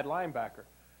inside linebacker.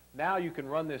 Now you can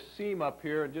run this seam up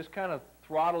here and just kind of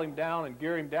throttle him down and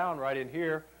gear him down right in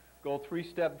here, go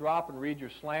three-step drop and read your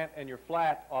slant and your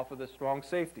flat off of the strong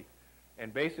safety.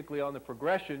 And basically on the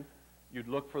progression, you'd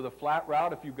look for the flat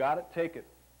route. If you got it, take it.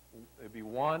 It'd be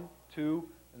 1, 2,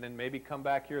 and then maybe come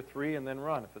back here 3 and then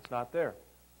run if it's not there.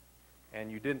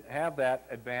 And you didn't have that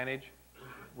advantage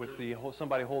with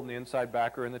somebody holding the inside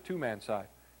backer in the two-man side.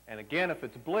 And again, if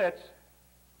it's blitz,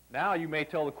 now you may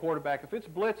tell the quarterback, if it's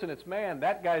blitz and it's man,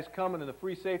 that guy's coming and the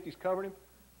free safety's covering him,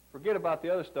 forget about the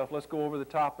other stuff. Let's go over the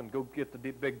top and go get the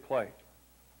big play.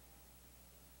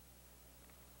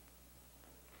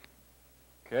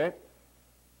 Okay?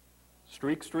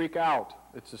 Streak, streak out.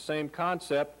 It's the same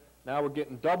concept. Now we're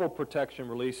getting double protection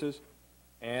releases,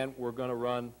 and we're going to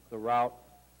run the route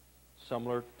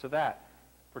similar to that.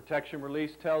 Protection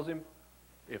release tells him,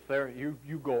 if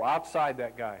you go outside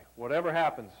that guy. Whatever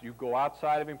happens, you go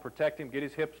outside of him, protect him, get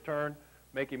his hips turned,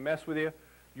 make him mess with you.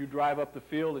 You drive up the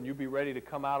field, and you be ready to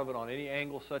come out of it on any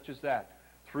angle such as that.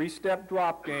 Three-step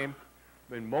drop game.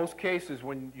 In most cases,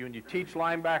 when you teach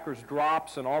linebackers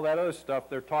drops and all that other stuff,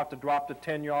 they're taught to drop to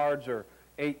 10 yards or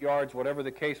 8 yards, whatever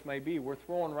the case may be. We're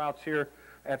throwing routes here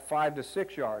at 5 to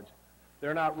 6 yards.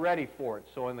 They're not ready for it.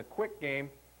 So in the quick game,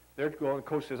 they're going, the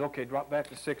coach says, okay, drop back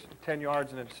to 6 to 10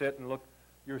 yards and then sit and look.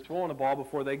 You're throwing the ball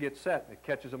before they get set. It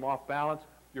catches them off balance.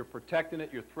 You're protecting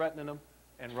it. You're threatening them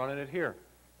and running it here.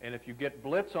 And if you get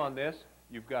blitz on this,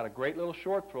 you've got a great little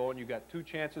short throw, and you've got 2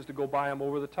 chances to go by them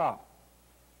over the top.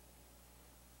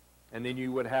 And then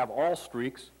you would have all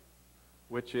streaks,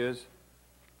 which is,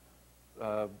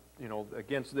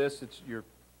 against this, you're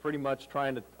pretty much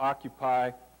trying to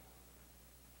occupy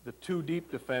the 2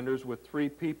 deep defenders with 3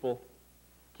 people,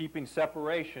 keeping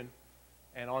separation.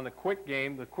 And on the quick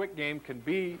game can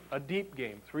be a deep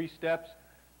game, 3 steps,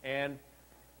 and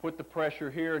put the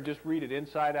pressure here and just read it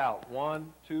inside out.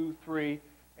 1, 2, 3,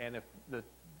 and if the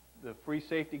free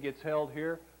safety gets held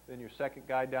here, then your second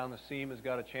guy down the seam has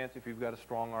got a chance if you've got a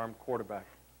strong-armed quarterback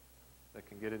that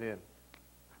can get it in.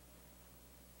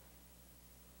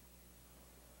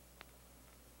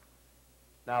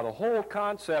 Now, the whole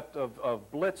concept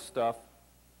of blitz stuff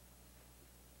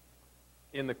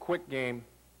in the quick game,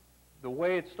 the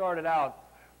way it started out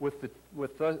with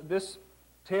this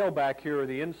tailback here, or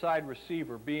the inside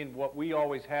receiver, being what we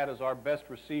always had as our best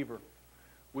receiver,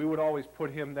 we would always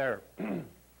put him there.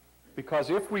 Because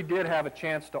if we did have a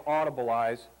chance to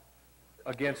audibilize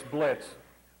against blitz,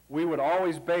 we would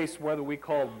always base whether we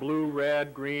called blue,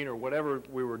 red, green, or whatever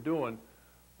we were doing,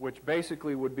 which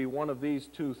basically would be one of these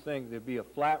 2 things. There'd be a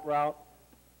flat route,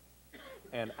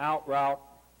 an out route,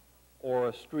 or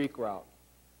a streak route.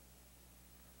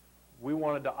 We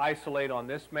wanted to isolate on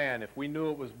this man. If we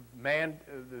knew it was man,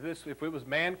 if it was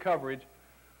man coverage,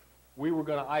 we were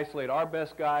going to isolate our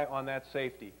best guy on that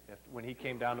safety when he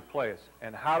came down to play us.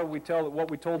 And how do we tell that? What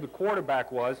we told the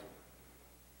quarterback was,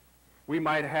 we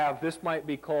might have, this might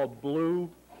be called blue,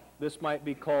 this might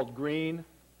be called green,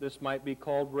 this might be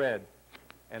called red.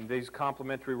 And these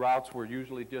complementary routes were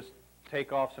usually just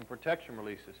takeoffs and protection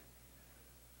releases.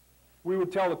 We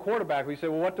would tell the quarterback, we say,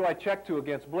 well, what do I check to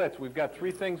against blitz? We've got 3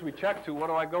 things we check to. What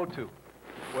do I go to?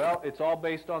 Well, it's all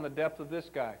based on the depth of this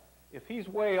guy. If he's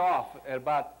way off at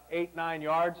about 8, 9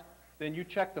 yards, then you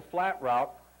check the flat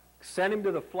route, send him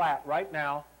to the flat right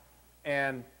now,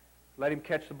 and let him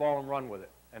catch the ball and run with it,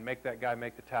 and make that guy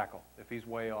make the tackle if he's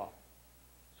way off.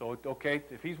 So, okay,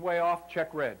 if he's way off,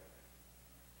 check red,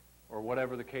 or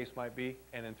whatever the case might be,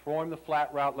 and then throw him the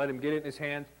flat route, let him get it in his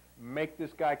hands, make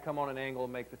this guy come on an angle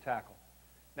and make the tackle.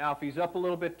 Now, if he's up a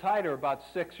little bit tighter, about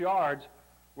 6 yards,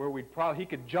 where he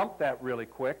could jump that really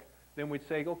quick, then we'd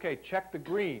say, okay, check the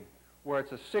green, where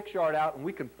it's a 6-yard out, and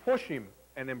we can push him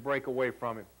and then break away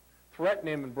from him, threaten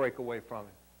him and break away from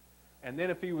him. And then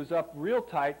if he was up real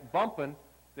tight, bumping,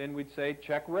 then we'd say,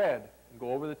 check red and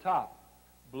go over the top.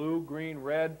 Blue, green,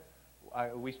 red.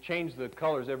 We change the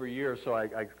colors every year, so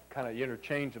I kind of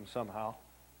interchange them somehow.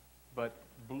 But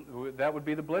that would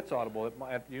be the blitz audible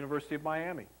at the University of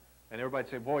Miami. And everybody'd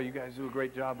say, boy, you guys do a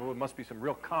great job. Oh, it must be some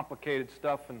real complicated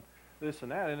stuff and this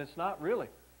and that. And it's not really.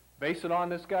 Base it on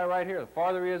this guy right here. The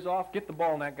farther he is off, get the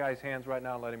ball in that guy's hands right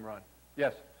now and let him run.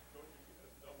 Yes? Coach, you get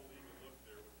a double eagle look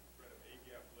there with the threat of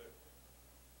A-gap blitz.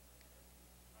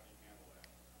 How do you handle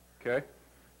that? Okay.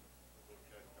 Those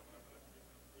guys coming up with that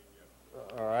A-gap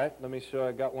blitz. All right. Let me show.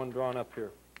 I got one drawn up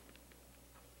here.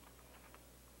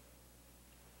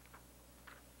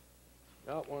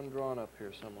 Got one drawn up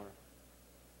here somewhere.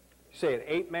 You say an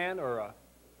 8-man or a?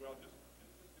 Well, just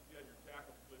if you had your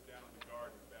tackle split down in the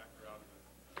guard and your backer out in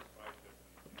the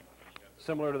 5-6.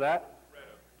 Similar to that? Threat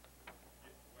of,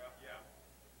 well, yeah,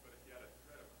 but if you had a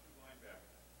threat of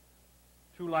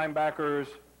two linebackers. 2 linebackers.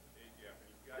 A-gap, and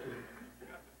you've got the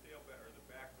tailback or the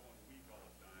back going weak all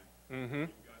the time. Mm-hmm.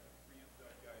 You've got 3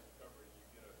 inside guys covering. You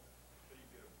get a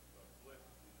blitz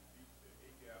and you beat the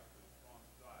A-gap to the strong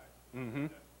side.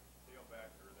 Mm-hmm. That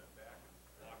tailback or that back is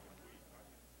blocking weak. How do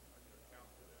you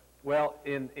account for that? Well,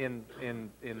 in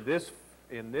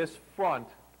this front,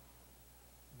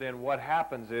 then what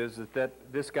happens is that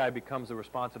this guy becomes the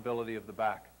responsibility of the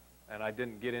back. And I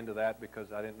didn't get into that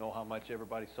because I didn't know how much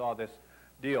everybody saw this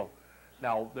deal.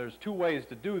 Now, there's 2 ways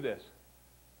to do this.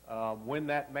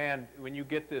 When you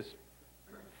get this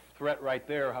threat right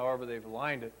there, however they've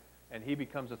aligned it, and he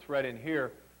becomes a threat in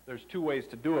here, there's 2 ways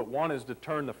to do it. One is to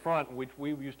turn the front, which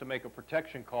we used to make a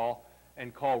protection call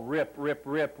and call rip, rip,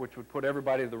 rip, which would put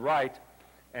everybody to the right,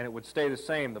 and it would stay the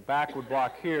same. The back would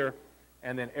block here,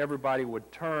 and then everybody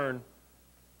would turn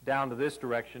down to this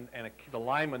direction, and the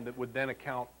lineman that would then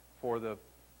account for the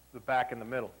back in the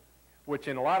middle, which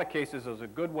in a lot of cases is a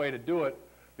good way to do it,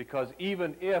 because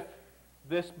even if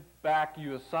this back,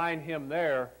 you assign him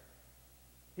there,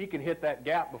 he can hit that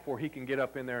gap before he can get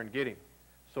up in there and get him.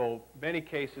 So many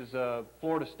cases,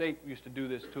 Florida State used to do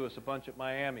this to us a bunch at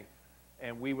Miami,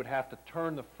 and we would have to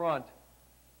turn the front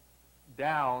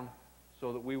down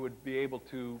so that we would be able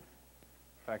to,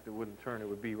 in fact, it wouldn't turn, it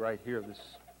would be right here.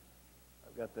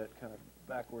 I've got that kind of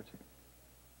backwards.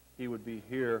 He would be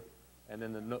here, and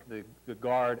then the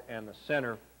guard and the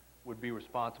center would be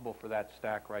responsible for that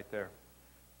stack right there.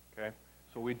 Okay?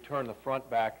 So we'd turn the front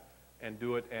back and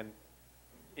do it, and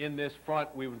in this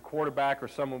front, we would quarterback or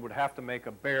someone would have to make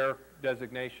a bear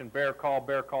designation, bear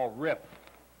call, rip,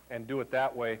 and do it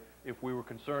that way if we were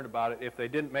concerned about it. If they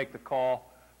didn't make the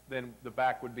call, then the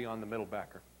back would be on the middle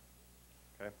backer.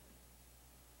 Okay?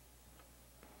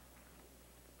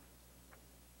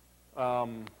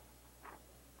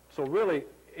 So really,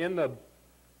 in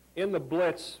the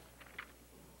blitz,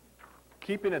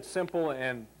 keeping it simple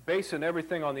and basing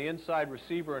everything on the inside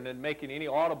receiver and then making any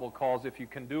audible calls if you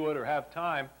can do it or have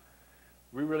time,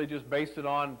 we really just based it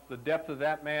on the depth of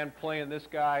that man playing this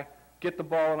guy, get the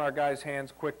ball in our guy's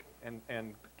hands quick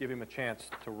and give him a chance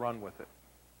to run with it.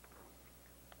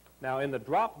 Now in the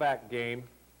drop back game,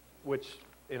 which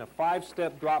in a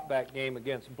 5-step drop back game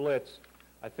against blitz,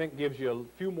 I think gives you a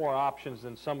few more options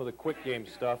than some of the quick game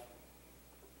stuff.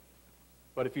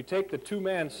 But if you take the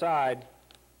 2-man side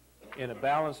in a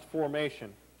balanced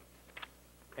formation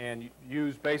and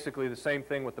use basically the same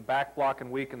thing with the back blocking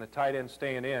weak and the tight end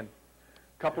staying in,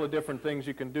 a couple of different things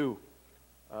you can do.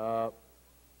 The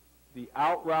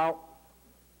out route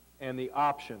and the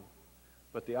option.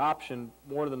 But the option,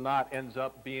 more than not, ends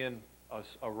up being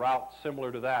a route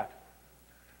similar to that.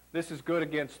 This is good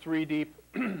against 3 deep.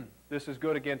 This is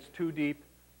good against 2 deep.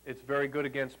 It's very good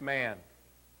against man.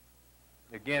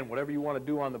 Again, whatever you want to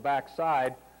do on the back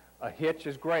side, a hitch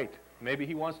is great. Maybe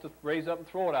he wants to raise up and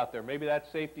throw it out there. Maybe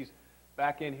that safety's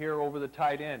back in here over the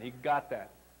tight end. He got that.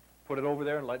 Put it over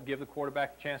there and give the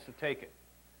quarterback a chance to take it.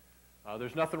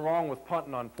 There's nothing wrong with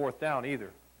punting on 4th down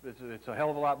either. It's a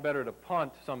hell of a lot better to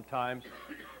punt sometimes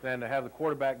than to have the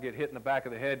quarterback get hit in the back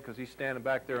of the head because he's standing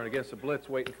back there and against the blitz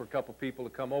waiting for a couple people to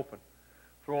come open.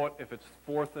 Throw it if it's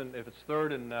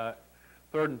 3rd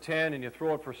and 10 and you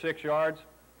throw it for 6 yards,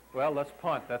 well, let's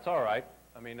punt. That's all right.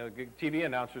 I mean, TV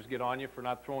announcers get on you for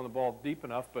not throwing the ball deep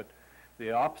enough, but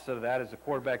the opposite of that is the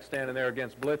quarterback standing there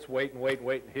against blitz, wait,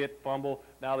 hit, fumble.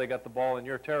 Now they got the ball in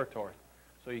your territory.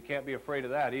 So you can't be afraid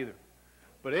of that either.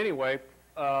 But anyway,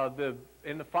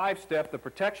 in the 5-step, the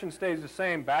protection stays the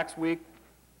same. Back's weak,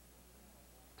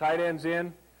 tight end's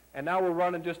in, and now we're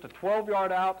running just a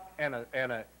 12-yard out and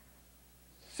a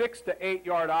 6 to 8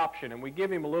 yard option, and we give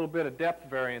him a little bit of depth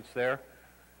variance there.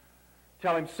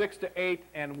 Tell him 6 to 8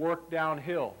 and work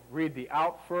downhill. Read the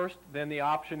out first, then the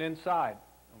option inside.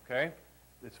 Okay?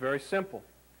 It's very simple.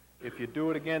 If you do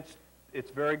it against,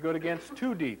 it's very good against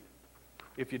 2 deep.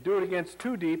 If you do it against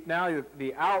 2 deep, now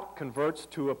the out converts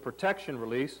to a protection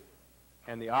release,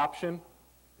 and the option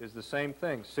is the same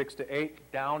thing, 6 to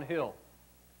 8 downhill.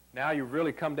 Now you've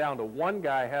really come down to one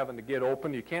guy having to get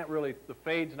open. You can't really, the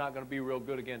fade's not going to be real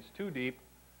good against too deep,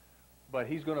 but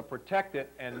he's going to protect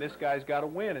it, and this guy's got to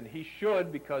win, and he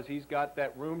should because he's got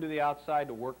that room to the outside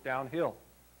to work downhill.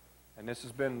 And this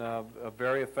has been a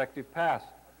very effective pass.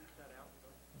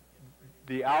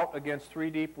 The out against 3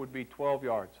 deep would be 12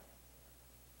 yards.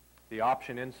 The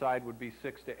option inside would be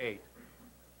 6 to 8.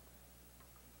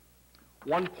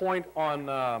 One point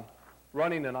on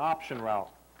running an option route.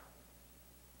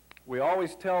 We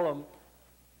always tell them,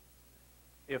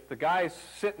 if the guy's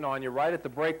sitting on you right at the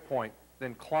break point,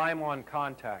 then climb on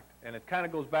contact. And it kind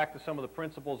of goes back to some of the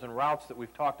principles and routes that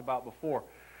we've talked about before.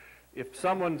 If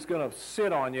someone's going to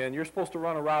sit on you and you're supposed to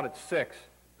run a route at 6,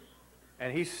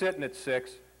 and he's sitting at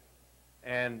 6,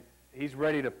 and he's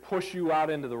ready to push you out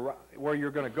into where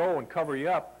you're going to go and cover you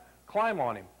up, climb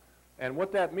on him. And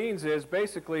what that means is,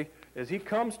 basically, is he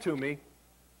comes to me,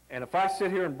 and if I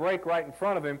sit here and break right in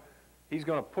front of him, he's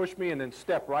going to push me and then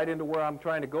step right into where I'm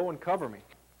trying to go and cover me.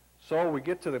 So we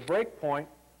get to the break point.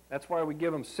 That's why we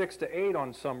give him 6 to 8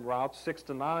 on some routes, 6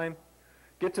 to 9.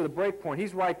 Get to the break point.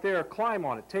 He's right there. Climb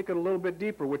on it. Take it a little bit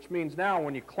deeper, which means now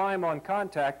when you climb on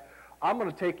contact, I'm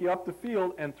going to take you up the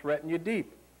field and threaten you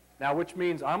deep. Now, which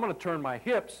means I'm going to turn my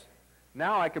hips.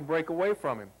 Now I can break away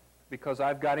from him because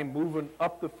I've got him moving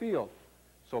up the field.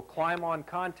 So climb on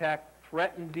contact,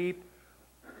 threaten deep,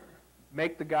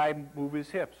 make the guy move his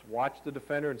hips. Watch the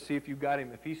defender and see if you got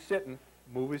him. If he's sitting,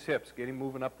 move his hips. Get him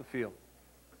moving up the field.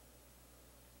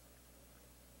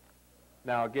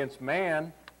 Now, against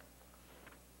man,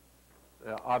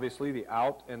 obviously the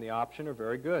out and the option are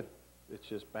very good. It's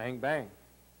just bang, bang.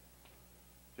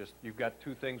 Just, you've got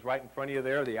two things right in front of you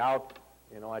there. The out,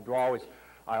 you know, I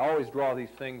always draw these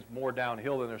things more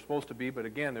downhill than they're supposed to be, but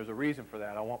again, there's a reason for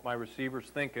that. I want my receivers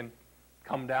thinking,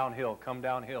 come downhill, come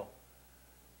downhill.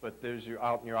 But there's your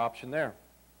out and your option there.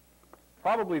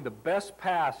 Probably the best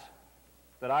pass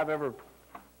that I've ever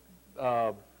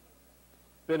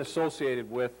been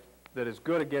associated with that is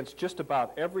good against just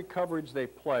about every coverage they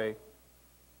play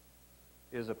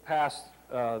is a pass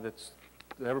that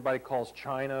everybody calls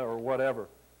China or whatever.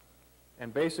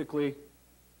 And basically,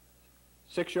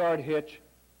 6-yard hitch,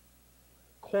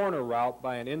 corner route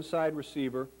by an inside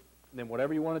receiver, and then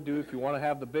whatever you want to do. If you want to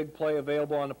have the big play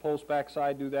available on the post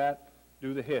backside, do that.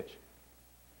 Do the hitch.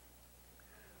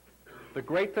 The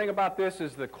great thing about this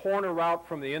is the corner route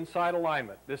from the inside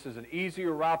alignment. This is an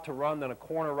easier route to run than a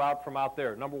corner route from out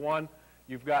there. Number one,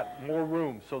 you've got more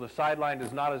room, so the sideline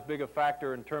is not as big a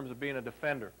factor in terms of being a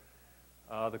defender.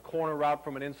 The corner route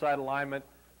from an inside alignment,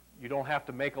 you don't have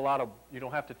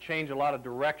to change a lot of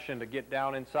direction to get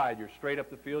down inside. You're straight up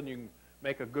the field and you can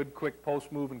make a good quick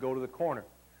post move and go to the corner.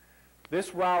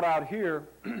 This route out here,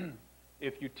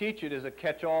 if you teach it, is a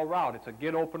catch-all route. It's a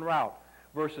get-open route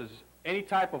versus any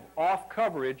type of off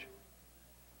coverage.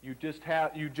 You just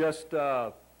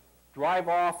drive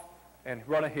off and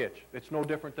run a hitch. It's no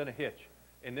different than a hitch.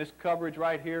 In this coverage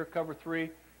right here, cover 3,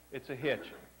 it's a hitch.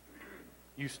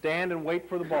 You stand and wait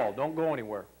for the ball. Don't go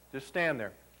anywhere. Just stand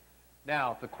there.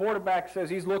 Now, if the quarterback says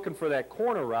he's looking for that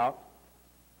corner route,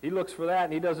 he looks for that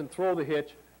and he doesn't throw the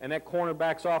hitch, and that corner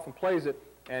backs off and plays it,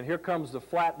 and here comes the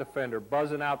flat defender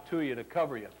buzzing out to you to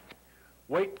cover you.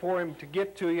 Wait for him to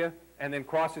get to you and then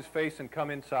cross his face and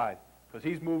come inside because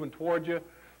he's moving towards you,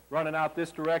 running out this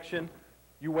direction.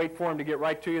 You wait for him to get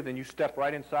right to you, then you step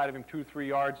right inside of him 2-3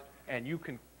 yards, and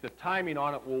the timing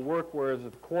on it will work, whereas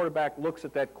if the quarterback looks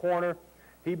at that corner,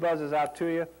 he buzzes out to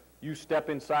you, you step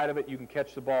inside of it, you can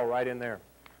catch the ball right in there.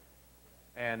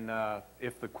 And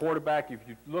if the quarterback, if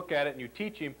you look at it and you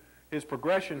teach him, his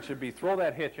progression should be throw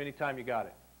that hitch anytime you got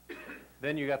it.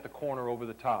 Then you got the corner over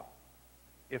the top.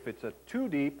 If it's a too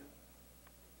deep,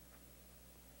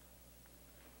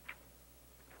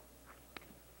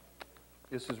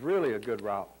 this is really a good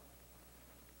route.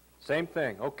 Same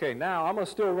thing. Okay, now I'm going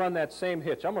to still run that same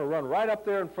hitch. I'm going to run right up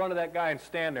there in front of that guy and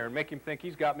stand there and make him think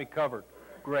he's got me covered.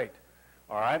 Great.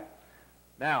 All right.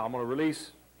 Now I'm going to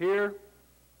release here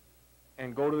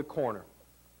and go to the corner.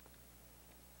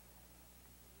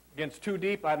 Against too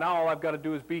deep, now all I've got to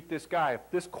do is beat this guy. If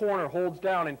this corner holds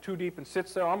down in too deep and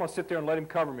sits there, I'm going to sit there and let him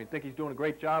cover me. Think he's doing a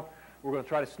great job. We're going to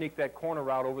try to sneak that corner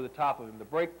route over the top of him. The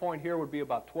break point here would be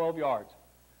about 12 yards.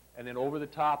 And then over the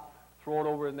top, throw it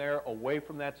over in there, away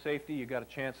from that safety, you got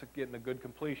a chance of getting a good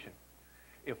completion.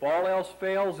 If all else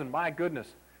fails, and my goodness,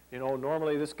 you know,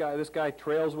 normally this guy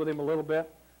trails with him a little bit.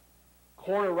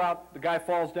 Corner route, the guy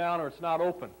falls down or it's not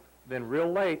open. Then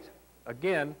real late,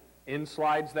 again, in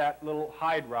slides that little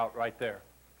hide route right there.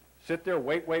 Sit there,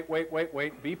 wait,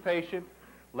 be patient.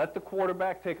 Let the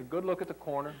quarterback take a good look at the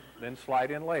corner, then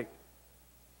slide in late.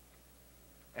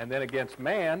 And then against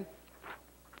man,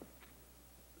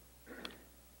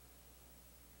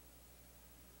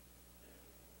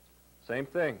 same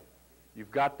thing.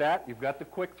 You've got that. You've got the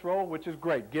quick throw, which is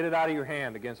great. Get it out of your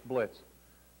hand against blitz.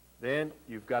 Then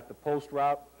you've got the post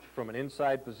route from an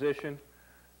inside position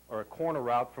or a corner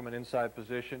route from an inside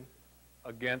position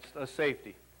against a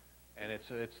safety. And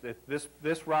it's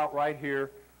this route right here.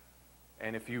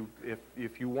 And if you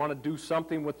want to do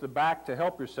something with the back to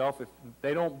help yourself, if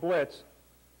they don't blitz,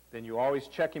 then you always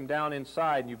check him down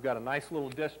inside, and you've got a nice little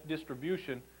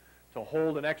distribution to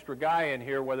hold an extra guy in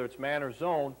here, whether it's man or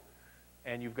zone,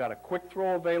 and you've got a quick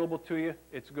throw available to you.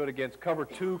 It's good against cover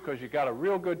 2 because you've got a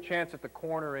real good chance at the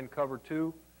corner in cover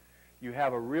 2. You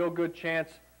have a real good chance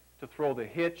to throw the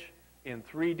hitch in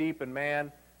 3 deep in man,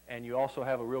 and you also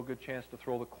have a real good chance to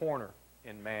throw the corner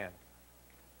in man.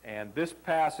 And this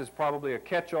pass is probably a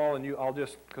catch-all, and I'll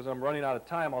just, because I'm running out of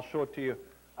time, I'll show it to you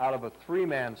out of a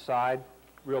 3-man side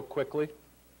real quickly.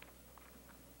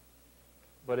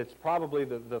 But it's probably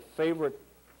the favorite.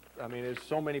 I mean, there's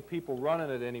so many people running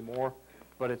it anymore,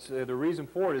 but it's the reason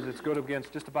for it is it's good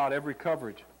against just about every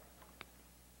coverage.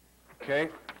 Okay?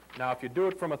 Now, if you do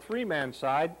it from a 3-man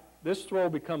side, this throw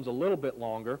becomes a little bit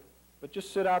longer, but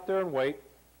just sit out there and wait,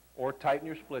 or tighten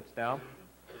your splits down.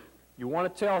 You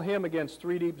want to tell him against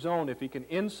 3-deep zone if he can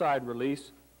inside release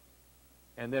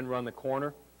and then run the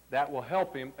corner. That will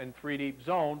help him in 3-deep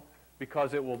zone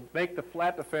because it will make the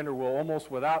flat defender will almost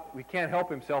he can't help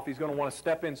himself. He's going to want to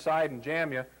step inside and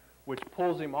jam you, which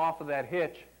pulls him off of that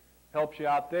hitch, helps you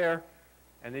out there,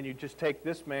 and then you just take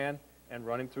this man and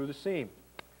run him through the seam.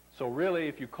 So really,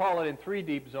 if you call it in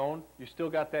 3-deep zone, you still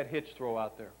got that hitch throw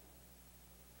out there.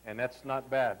 And that's not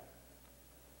bad.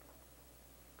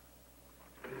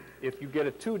 If you get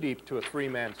a 2-deep to a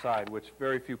 3-man side, which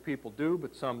very few people do,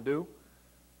 but some do,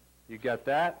 you got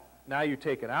that. Now you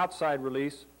take an outside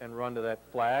release and run to that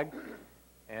flag,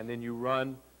 and then you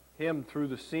run him through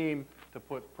the seam to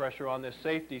put pressure on this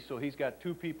safety so he's got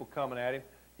 2 people coming at him.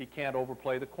 He can't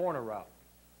overplay the corner route.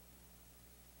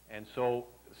 And so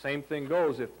same thing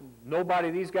goes. If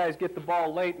these guys get the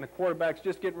ball late and the quarterback's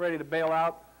just getting ready to bail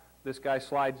out, this guy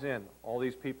slides in. All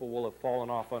these people will have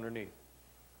fallen off underneath.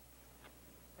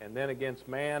 And then against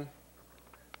man,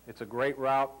 it's a great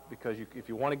route because if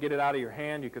you want to get it out of your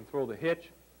hand, you can throw the hitch.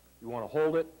 You want to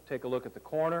hold it, take a look at the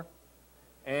corner.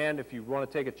 And if you want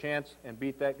to take a chance and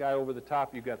beat that guy over the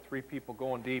top, you've got 3 people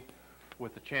going deep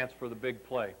with the chance for the big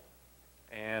play.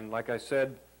 And like I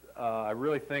said, I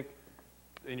really think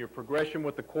in your progression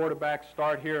with the quarterback,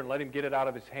 start here and let him get it out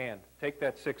of his hand. Take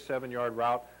that 6, 7-yard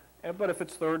route. But if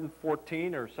it's 3rd and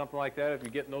 14 or something like that, if you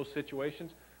get in those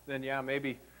situations, then yeah,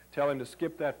 maybe tell him to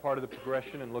skip that part of the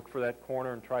progression and look for that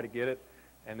corner and try to get it.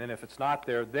 And then if it's not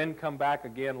there, then come back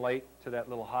again late to that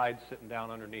little hide sitting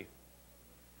down underneath.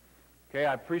 Okay,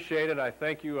 I appreciate it. I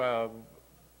thank you.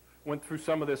 Went through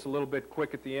some of this a little bit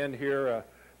quick at the end here. If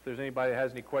there's anybody that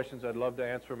has any questions, I'd love to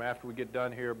answer them after we get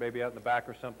done here, maybe out in the back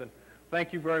or something.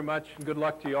 Thank you very much, and good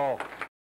luck to you all.